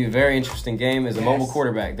 It's going to be a very interesting game as a Yes. mobile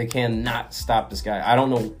quarterback. They cannot stop this guy. I don't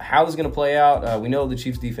know how this is going to play out. We know the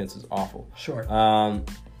Chiefs' defense is awful. Sure.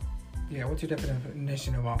 Yeah, what's your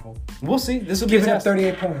definition of awful? We'll see. This will be a Giving up test.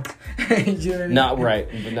 38 points. You know what I mean? Not right,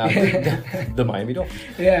 but not the Miami Dolphins.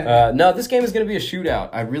 Yeah. No, this game is going to be a shootout.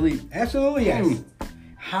 I really. Absolutely, yes.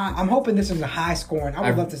 I'm hoping this is a high scoring. I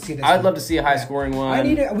would love to see this. I'd one. love to see a high scoring one.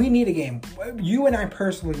 We need a game. You and I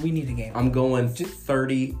personally, we need a game. I'm going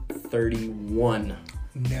 30-31.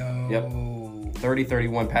 No. Yep.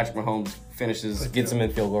 30-31. Patrick Mahomes finishes, gets him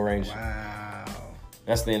in field goal range. Wow.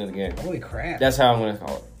 That's the end of the game. Holy crap. That's how I'm going to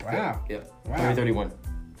call it. Wow. Yep. Wow. 30-31.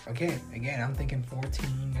 Okay. Again, I'm thinking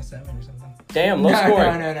 14-7 or something. Damn, low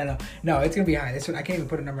scoring. No, it's gonna be high. This one, I can't even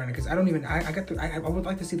put a number on it because I don't even. I would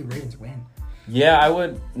like to see the Ravens win Yeah, I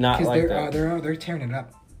would not because like they're that. they're tearing it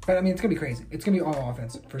up. But I mean, it's gonna be crazy. It's gonna be all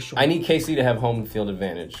offense for sure. I need KC to have home field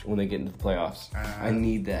advantage when they get into the playoffs. I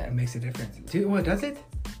need that. It makes a difference. Dude, what does it?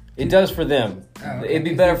 It does for them. Oh, okay. It'd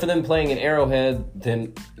be better for them playing in Arrowhead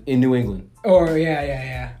than in New England. Or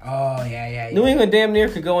yeah. Oh yeah. New England damn near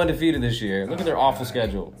could go undefeated this year. Look at their awful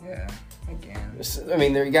schedule. Yeah. Again. I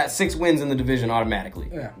mean, they got 6 wins in the division automatically.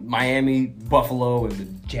 Yeah. Miami, Buffalo, and the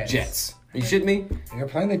Jets. Jets. Are you shitting me? They're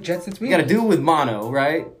playing the Jets this week. You got to do it with mono,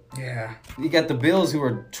 right? Yeah. You got the Bills who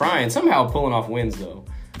are trying, somehow pulling off wins, though.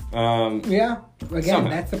 Yeah. Again, Somehow.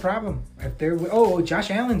 that's the problem. If they're Josh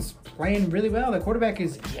Allen's playing really well. The quarterback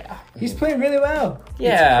is. Yeah. He's playing really well.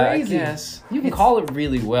 Yeah, It's crazy. I guess. You can call it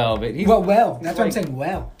really well, but he's Well. That's what I'm like- saying.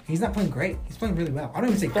 Well, he's not playing great. He's playing really well. I don't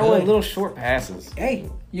even say throwing good. little short passes. Hey,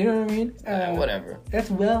 you know what I mean? Whatever. That's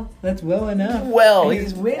well enough. Well, And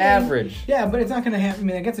he's winning. average. Yeah, but it's not going to happen. I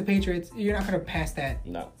mean, against the Patriots, you're not going to pass that.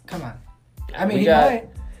 No. Come on. I mean, We he got- might.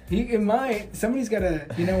 It might. Somebody's got to,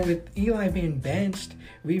 with Eli being benched,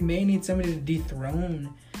 we may need somebody to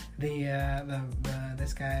dethrone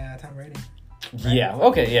this guy, Tom Brady. Yeah.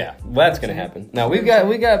 Okay. Yeah. Well, that's gonna happen. Now we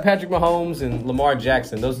got Patrick Mahomes and Lamar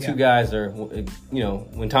Jackson. Those two guys are,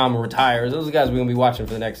 when Tom retires, those are the guys we're gonna be watching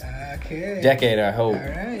for the next Okay. decade. I hope.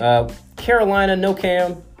 All right. Carolina, no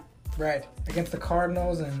Cam. Right. Against the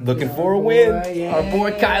Cardinals and Looking you know, for a boy, win. yeah. Our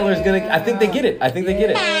boy Kyler's gonna. I think they get it.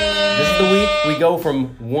 This is the week we go from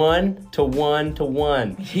 1 to 1 to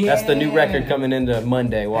 1. That's the new Yeah. record coming into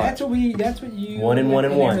Monday. Watch. That's what you 1 and 1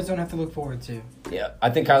 and 1. Arizona have to look forward to. Yeah, I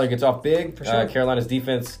think Kyler gets off big. For sure. Carolina's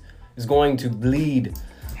defense is going to bleed.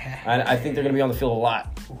 I think they're going to be on the field a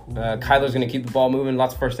lot. Kyler's going to keep the ball moving,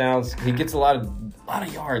 lots of first downs. He gets a lot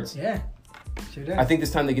of yards. Yeah. Sure does. I think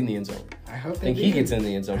this time they get in the end zone. I hope I they think do. he gets in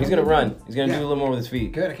the end zone. I He's hope going to they run. do. He's going to Yeah. do a little more with his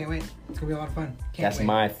feet. Good. I can't wait. It's gonna be a lot of fun. Can't That's wait.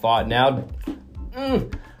 my thought. Now,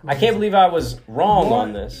 I can't believe I was wrong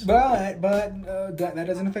on this. But that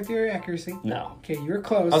doesn't affect your accuracy. No. Okay, you're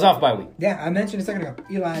close. I was off by a week. Yeah, I mentioned a second ago.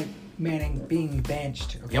 Eli Manning being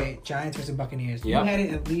benched. Okay, Yep. Giants versus Buccaneers. Yep. You had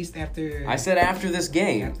it at least after. I said after this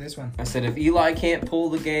game, after this one. I said if Eli can't pull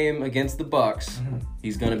the game against the Bucks,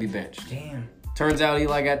 he's going to be benched. Damn. Turns out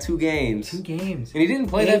Eli got 2 games. 2 games. And he didn't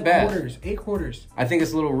play that bad. 8 quarters. I think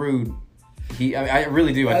it's a little rude. I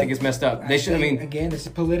really do. I think it's messed up. They should. Again, this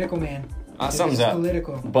is political, man. Something's This is up.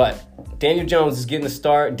 political. But Daniel Jones is getting the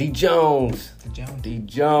start. D. Jones,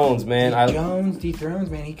 man. Jones dethrones,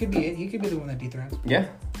 man. He could be it. He could be the one that dethrones. Yeah,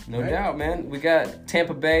 no Right. doubt, man. We got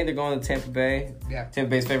Tampa Bay. They're going to Tampa Bay. Yeah. Tampa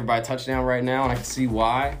Bay's favored by a touchdown right now, and I can see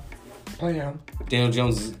why. Playing at home. Daniel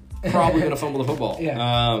Jones is probably going to fumble the football. Yeah.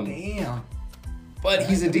 Um, but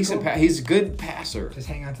he's a decent. He's a good passer. Just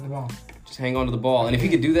hang on to the ball. Just hang on to the ball, and if he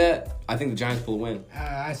could do that, I think the Giants pull a win.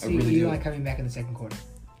 I see really Eli do. coming back in the second quarter.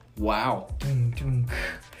 Wow. Doom, doom,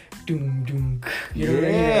 doom, doom. You know what I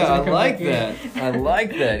mean? Yeah, He's I gonna come like back in. that. I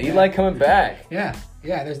like that. Eli coming back. Yeah.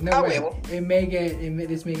 There's no I way. will.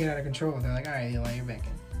 This may get out of control. They're like, all right, Eli, you're back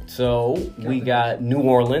in. So we got New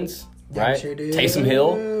Orleans, Yeah, right? sure do. Taysom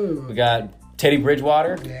Hill. We got Teddy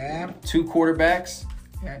Bridgewater. Yeah. 2 quarterbacks.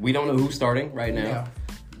 Yeah. We don't know who's starting right now. No.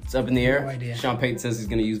 It's up in the air. No idea. Sean Payton says he's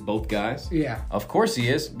going to use both guys. Yeah. Of course he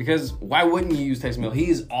is, because why wouldn't you use Taysom Hill? He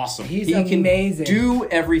is awesome. He's he amazing. Can do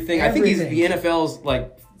everything. I think he's Everything. the NFL's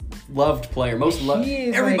loved player. Most loved. He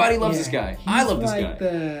is Everybody like- loves yeah. this guy. He's I love this like guy.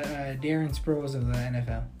 the Darren Sproles of the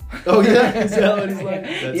NFL. Oh yeah, is that what he's like?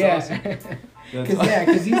 That's yeah. awesome.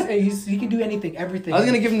 Because he can do anything, everything. I was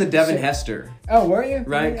gonna give him the Devin So- Hester, Oh, were you?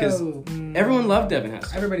 right? Because Oh, everyone loved Devin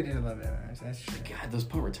Hester. Everybody did love that. That's true. God, those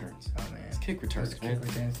punt returns. Oh man. Those kick returns, Those man. kick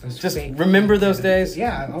returns, those Just fake- remember those days?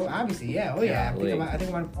 Yeah. Oh, obviously. Yeah. Oh yeah. Golly. I think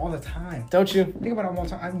about it all the time. Don't you? Think about it all the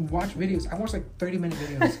time. I watch videos. I watch like 30-minute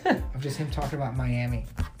videos of just him talking about Miami.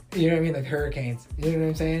 You know what I mean? Like hurricanes. You know what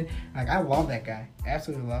I'm saying? Like I love that guy.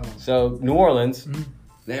 Absolutely love him. So New Orleans, Mm-hmm.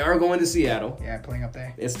 they are going to Seattle. Yeah, playing up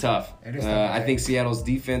there. It's tough. It is tough, I right? think Seattle's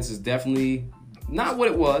defense is definitely not what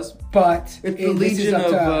it was. But It's the this is Legion up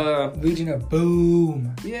to, of, Legion of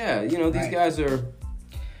Boom. Yeah, these Right. guys are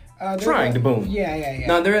They're trying to boom. Yeah.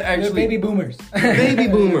 No, they're actually baby boomers. baby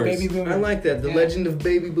boomers. Baby boomers. I like that. The Yeah. legend of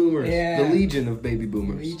baby boomers. Yeah. The legion of baby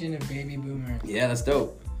boomers. Legion of baby boomers. Yeah, that's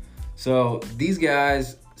dope. So these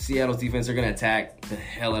guys, Seattle's defense, are going to attack the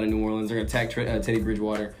hell out of New Orleans. They're going to attack Teddy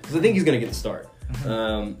Bridgewater because I think he's going to get the start.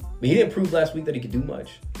 But he didn't prove last week that he could do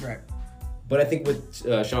much. Right. But I think with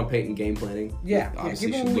Sean Payton game planning, Yeah, obviously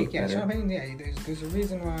give him should a look week. Yeah, better. Sean Payton. Yeah, there's a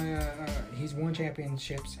reason why he's won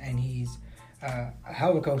championships and he's a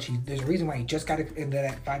hell of a coach. There's a reason why he just got into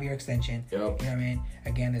that 5-year extension. Yep. You know what I mean?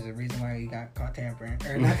 Again, there's a reason why he got caught tampering,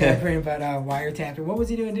 or not tampering, but wiretapping. What was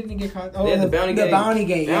he doing? Didn't he get caught? Oh, Yeah, the bounty gate. The bounty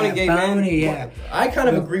gate. Bounty Yeah, gate, bounty. man. Yeah. I kind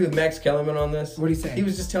of agree with Max Kellerman on this. What'd he say? He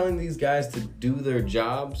was just telling these guys to do their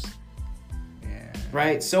jobs, Yeah.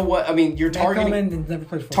 right? So what? I mean, you're Matt targeting Coleman never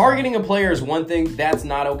played football. targeting a player is one thing. That's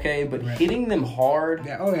not okay. But Right. hitting them hard,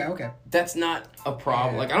 Yeah. Oh yeah. Okay. that's not a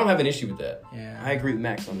problem. Yeah. Like I don't have an issue with that. Yeah. I agree with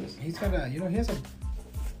Max on this. He's got a. He has a.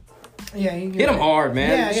 Yeah. Hit him hard, man.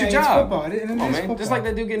 Yeah. It's Yeah. your It's job. football. It Come is on, man. football. Just like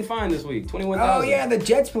that dude getting fined this week, Oh 21,000. yeah, the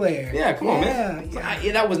Jets player. Yeah, come on, man.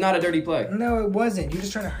 Yeah. That was not a dirty play. No, it wasn't. You're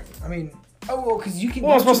just trying to. I mean, because you can.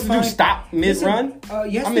 What am I supposed to do? find- Stop mid-run?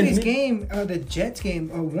 Yesterday's game, the Jets game,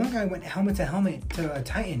 one guy went helmet to helmet to a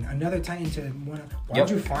Titan, another Titan to one. Why Yep.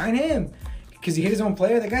 would you fine him? Because he hit his own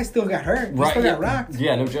player. The guy still got hurt. He still yeah. got rocked.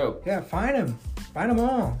 Yeah, no joke. Yeah, fine him. Fine them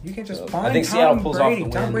all. You can't just fine I think Tom Seattle pulls off Brady. the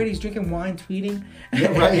Tom win. Brady's drinking wine, tweeting. Yeah,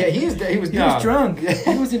 right. Yeah, he was He was drunk. He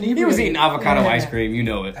was inebriated. He was eating avocado Yeah. ice cream. You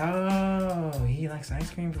know it. Oh, he likes ice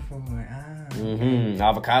cream before.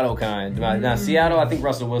 Avocado kind. Now Seattle, I think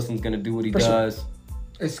Russell Wilson's gonna do what he For sure. does.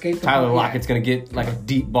 Escape the Tyler ball. Lockett's gonna get like a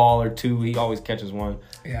deep ball or two. He always catches one.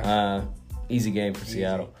 Yeah. Easy game for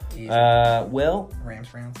Seattle. Easy. Well, Rams.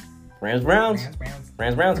 Browns.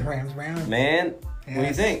 Man, what do you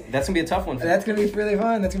Yes. think? That's gonna be a tough one. That's gonna be really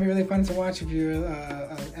fun. That's gonna be really fun to watch if you're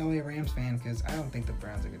a LA Rams fan, because I don't think the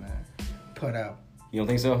Browns are gonna put up You don't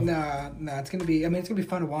think so? Nah, it's gonna be. I mean, it's gonna be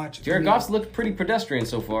fun to watch. Jared Goff's looked pretty pedestrian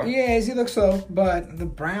so far. Yeah, he looks slow, but the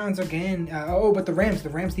Browns again. But the Rams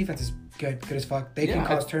defense is good as fuck. They can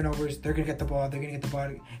cause turnovers. They're gonna get the ball.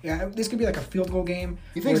 Yeah, this could be like a field goal game.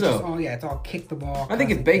 You think so? It's all kick the ball. I think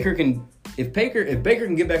if Baker can get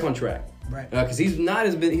back on track, right? Because he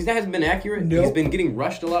hasn't been accurate. Nope. He's been getting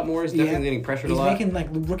rushed a lot more. He's definitely getting pressured a lot. He's making like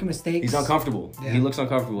rookie mistakes. He's uncomfortable. Yeah. He looks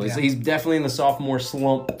uncomfortable. Yeah. He's definitely in the sophomore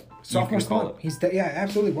slump. Sophomore you can call slump. it. He's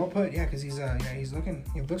absolutely well put. Yeah, because he's looking.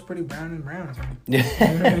 He looks pretty brown and brown. So,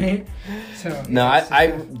 Yeah. you know what I mean? So No, I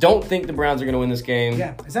don't think the Browns are going to win this game.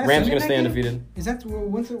 Yeah, is that Rams are Sunday going to stay night undefeated. game? Is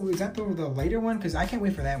that the later one? Because I can't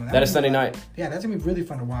wait for that one. That is Sunday night. Yeah, that's gonna be really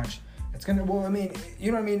fun to watch. It's gonna. Well, I mean,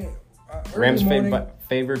 you know what I mean. Rams morning.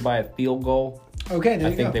 favored by a field goal. Okay, there I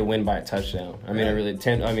you think go. they win by a touchdown. I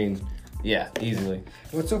mean, yeah, easily.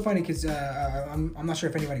 Well, it's so funny because I'm not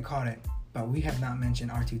sure if anybody caught it, but we have not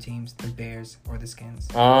mentioned our two teams, the Bears or the Skins,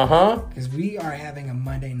 because we are having a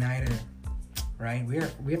Monday nighter, right? We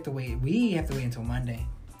have to wait. We have to wait until Monday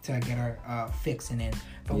to get our fixing in.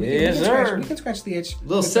 But we can scratch the itch.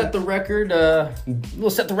 Little set the record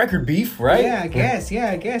beef, right? Yeah, I guess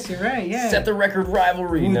you're right. Yeah, Set the record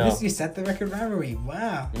rivalry. Ooh, you set the record rivalry.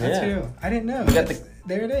 Wow, that's real. I didn't know. We got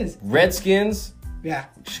there it is. Redskins. Yeah.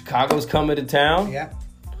 Chicago's coming to town. Yeah.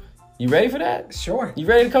 You ready for that? Sure. You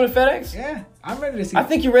ready to come to FedEx? Yeah, I'm ready to see. I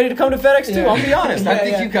think you're ready to come to FedEx too. Yeah. I'll be honest. I Yeah,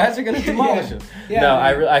 think yeah. you guys are going to demolish them. Yeah,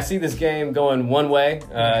 no, yeah. I see this game going one way.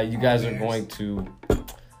 You guys are Bears. going to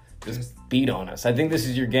just beat on us. I think this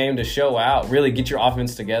is your game to show out. Really get your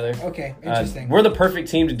offense together. Okay, interesting. We're the perfect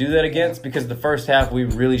team to do that against because the first half we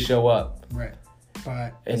really show up. Right.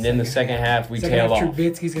 But And then the second half we tail off.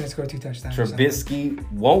 Trubisky's gonna score 2 touchdowns. or something.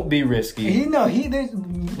 Trubisky won't be risky. He might be.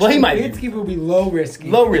 Trubisky will be low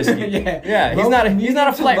risky. Low risky. yeah. He's not a Medium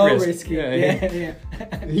to flight low risk. risky. Yeah.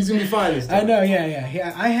 He's gonna be fine this I time. know.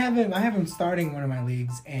 Yeah. I have him starting one of my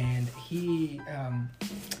leagues, and he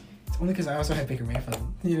it's only because I also have Baker Mayfield.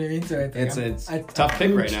 You know what I mean? So It's a tough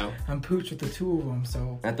pick right now. I'm pooched with the two of them.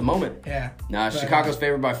 So At the moment. yeah. Nah, But, Chicago's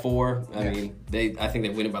favored by 4. I Yeah. mean, I think they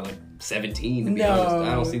win it by like 17, to be honest.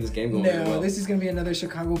 I don't see this game going very well. This is going to be another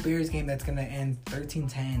Chicago Bears game that's going to end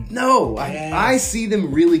 13-10. No, Yes. I see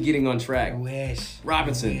them really getting on track. I wish.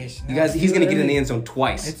 Robinson, I wish. you No, guys, it's he's too going to get in early. the end zone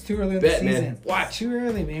twice. It's too early in the Bet, man. season. Watch. It's too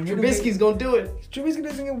early, man. Trubisky's going to do it. Trubisky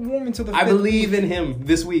doesn't get warm until the I 5th believe week. in him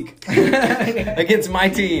this week against my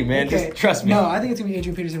team, man. Okay. Just trust me. No, I think it's going to be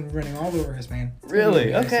Adrian Peterson running all over us, man. It's gonna Really?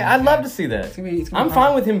 be Okay, Peterson. I'd love to see that. It's gonna be I'm fun.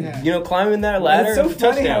 fine with him, Yeah. climbing that ladder. It's so and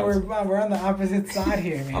funny how touchdowns. we're on the opposite side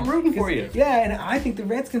here, man. I'm rooting for 'Cause- you. Yeah, and I think the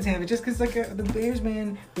Redskins have it just because, like, the Bears,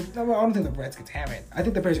 man. I don't think the Redskins have it. I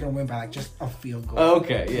think the Bears are gonna win by like just a field goal.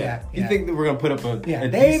 Okay, yeah. You Yeah. think that we're gonna put up a Yeah, a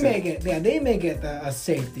they decent- may get. Yeah, they may get a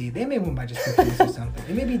safety. They may win by just 2 points or something.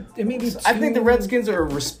 It may be. I think the Redskins are a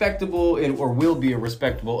respectable or will be a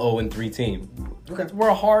respectable 0-3 team. Okay. We're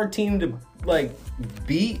a hard team to like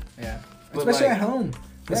beat, Yeah, But, especially like, at home.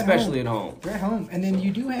 They're especially at home. They're at home, and then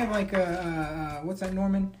you do have like what's that?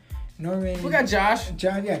 Norman. We got Josh.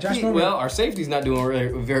 Josh Norman. Well, our safety's not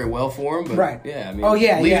doing very well for him, but Right. yeah, I mean, Oh,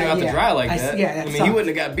 yeah, leaving yeah, it out to yeah. dry like I that. see- yeah, that I mean, he sucked.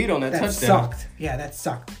 wouldn't have got beat on that That touchdown. sucked. Yeah, that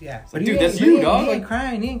sucked. Yeah. Like, he dude, ain't- that's he you, ain't- dog. He ain't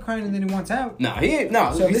crying. He ain't crying, and then he wants out. No, he ain't.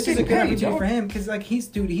 No, So he's this is taking a care good of opportunity job. for him because, like,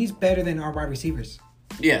 he's better than our wide receivers.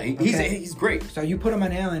 Yeah, he's Okay. he's great. So you put him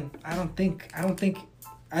on Allen.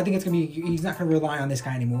 I think it's gonna be. He's not gonna rely on this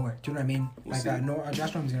guy anymore. Do you know what I mean? see.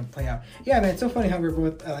 Josh Norman's gonna play out. Yeah, man. It's so funny how we're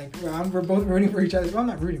both we're both rooting for each other. Well, I'm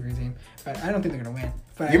not rooting for your team, but I don't think they're gonna win.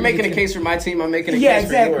 But I You're think making a it's case for my team. I'm making a Yeah, case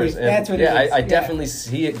exactly. for yours. And That's what it yeah, is. I Yeah. definitely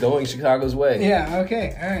see it going Chicago's way. gonna- Yeah.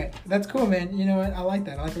 Okay. All right. That's cool, man. You know what? I like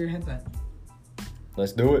that. I like where your head's at.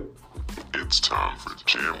 Let's do it. It's time for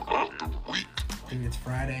Jam of the Week. Dude, it's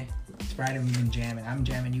Friday. It's Friday. We've been jamming. I'm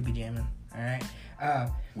jamming. You be jamming. All right.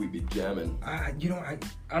 We be jamming.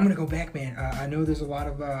 I'm gonna go back, man. I know there's a lot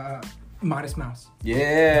of Modest Mouse.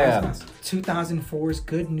 Yeah. Modest Mouse. 2004's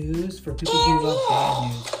Good News for people who love bad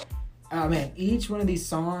news. Oh man, each one of these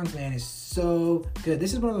songs, man, is so good.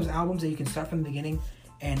 This is one of those albums that you can start from the beginning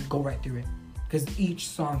and go right through it because each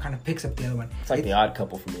song kind of picks up the other one. It's like The Odd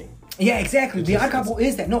Couple for me. Yeah, exactly. The just- Odd Couple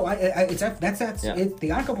is that. No, it's Yeah.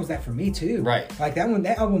 The Odd Couple is that for me too. Right. Like that one.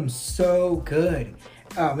 That album's so good.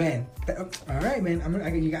 Oh man. All right, man. I'm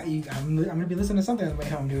gonna be listening to something on the way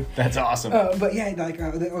home, dude. That's awesome. But yeah, like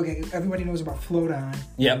okay, everybody knows about Float On.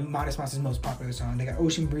 Yep. Modest Mouse's most popular song. They got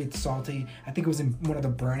Ocean Breathe Salty. I think it was in one of the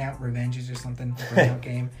Burnout Revenges or something, the Burnout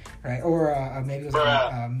game, right? Or maybe it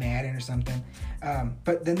was Madden or something.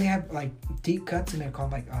 But then they have like deep cuts in there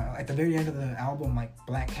called like at the very end of the album, like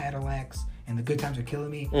Black Cadillacs and The Good Times Are Killing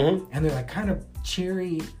Me, Mm-hmm. and they're like kind of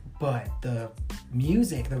cheery but the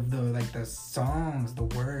music, the songs, the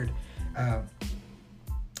word,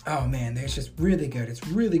 oh man, it's just really good. It's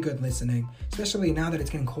really good listening, especially now that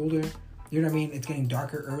it's getting colder. You know what I mean? It's getting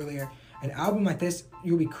darker earlier. An album like this,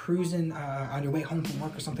 you'll be cruising on your way home from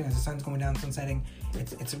work or something as the sun's going down, sun setting.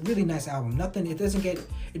 It's a really nice album. It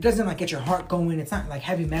doesn't like get your heart going. It's not like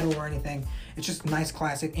heavy metal or anything. It's just nice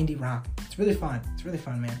classic indie rock. It's really fun. It's really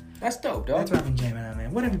fun, man. That's dope, dog. That's what I've been jamming on,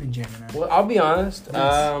 man. What have you been jamming on? Well, I'll be honest.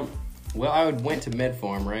 Yes. I went to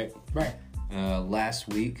MedFarm, right? Right. Last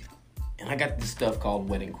week, and I got this stuff called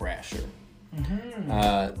Wedding Crasher.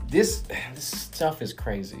 Mm-hmm. This stuff is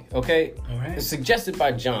crazy. Okay, all right. It's suggested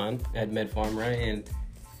by John at MedFarm, right? And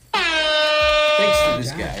thanks to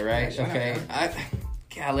this guy, right? Yeah,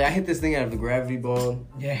 okay, I hit this thing out of the gravity ball.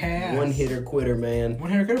 Yeah. One hitter quitter, man. One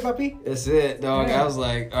hitter quitter, puppy. That's it, dog. Yeah. I was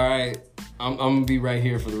like, all right, I'm gonna be right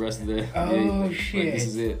here for the rest of the. Oh like, shit! This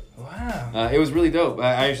is it. Wow. It was really dope.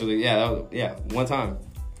 I actually, one time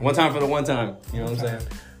for the one time. You know what I'm saying?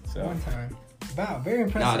 So. One time. Wow, very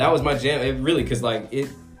impressive. Nah, that was my jam. It really, cause like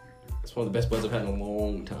it's one of the best buds I've had in a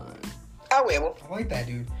long time. I will. I like that,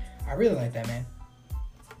 dude. I really like that, man.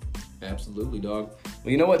 Absolutely, dog.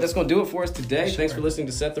 Well, you know what? That's gonna do it for us today. Sure. Thanks for listening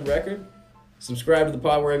to Set the Record. Subscribe to the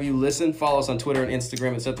pod wherever you listen. Follow us on Twitter and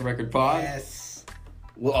Instagram at Set the Record Pod. Yes.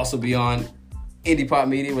 We'll also be on Indie Pop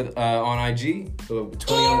Media with on IG. So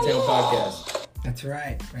 20 on 10 podcast. That's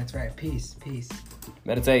right. That's right. Peace. Peace.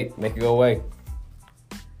 Meditate. Make it go away.